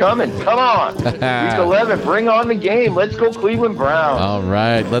letters coming. Come on. Week 11, bring on the game. Let's go Cleveland Browns. All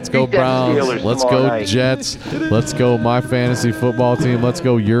right, let's go Browns. Let's go Jets. Let's go my fantasy football team. Let's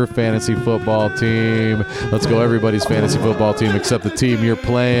go your fantasy football team. Let's go everybody's fantasy football team except the team you're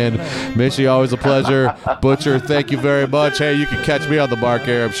playing. Mishy, always a pleasure. Butcher, thank you very much. Hey, you can catch me on the Mark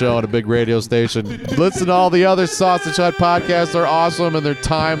Arum Show on a big radio station. Listen to all the other Sausage Hut podcasts. They're awesome and they're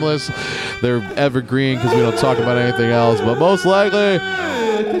timeless. They're evergreen because we don't talk about anything else. But most likely,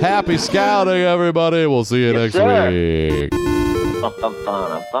 happy scouting, everybody. We'll see you next week.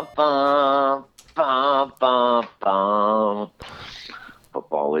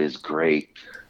 Football is great.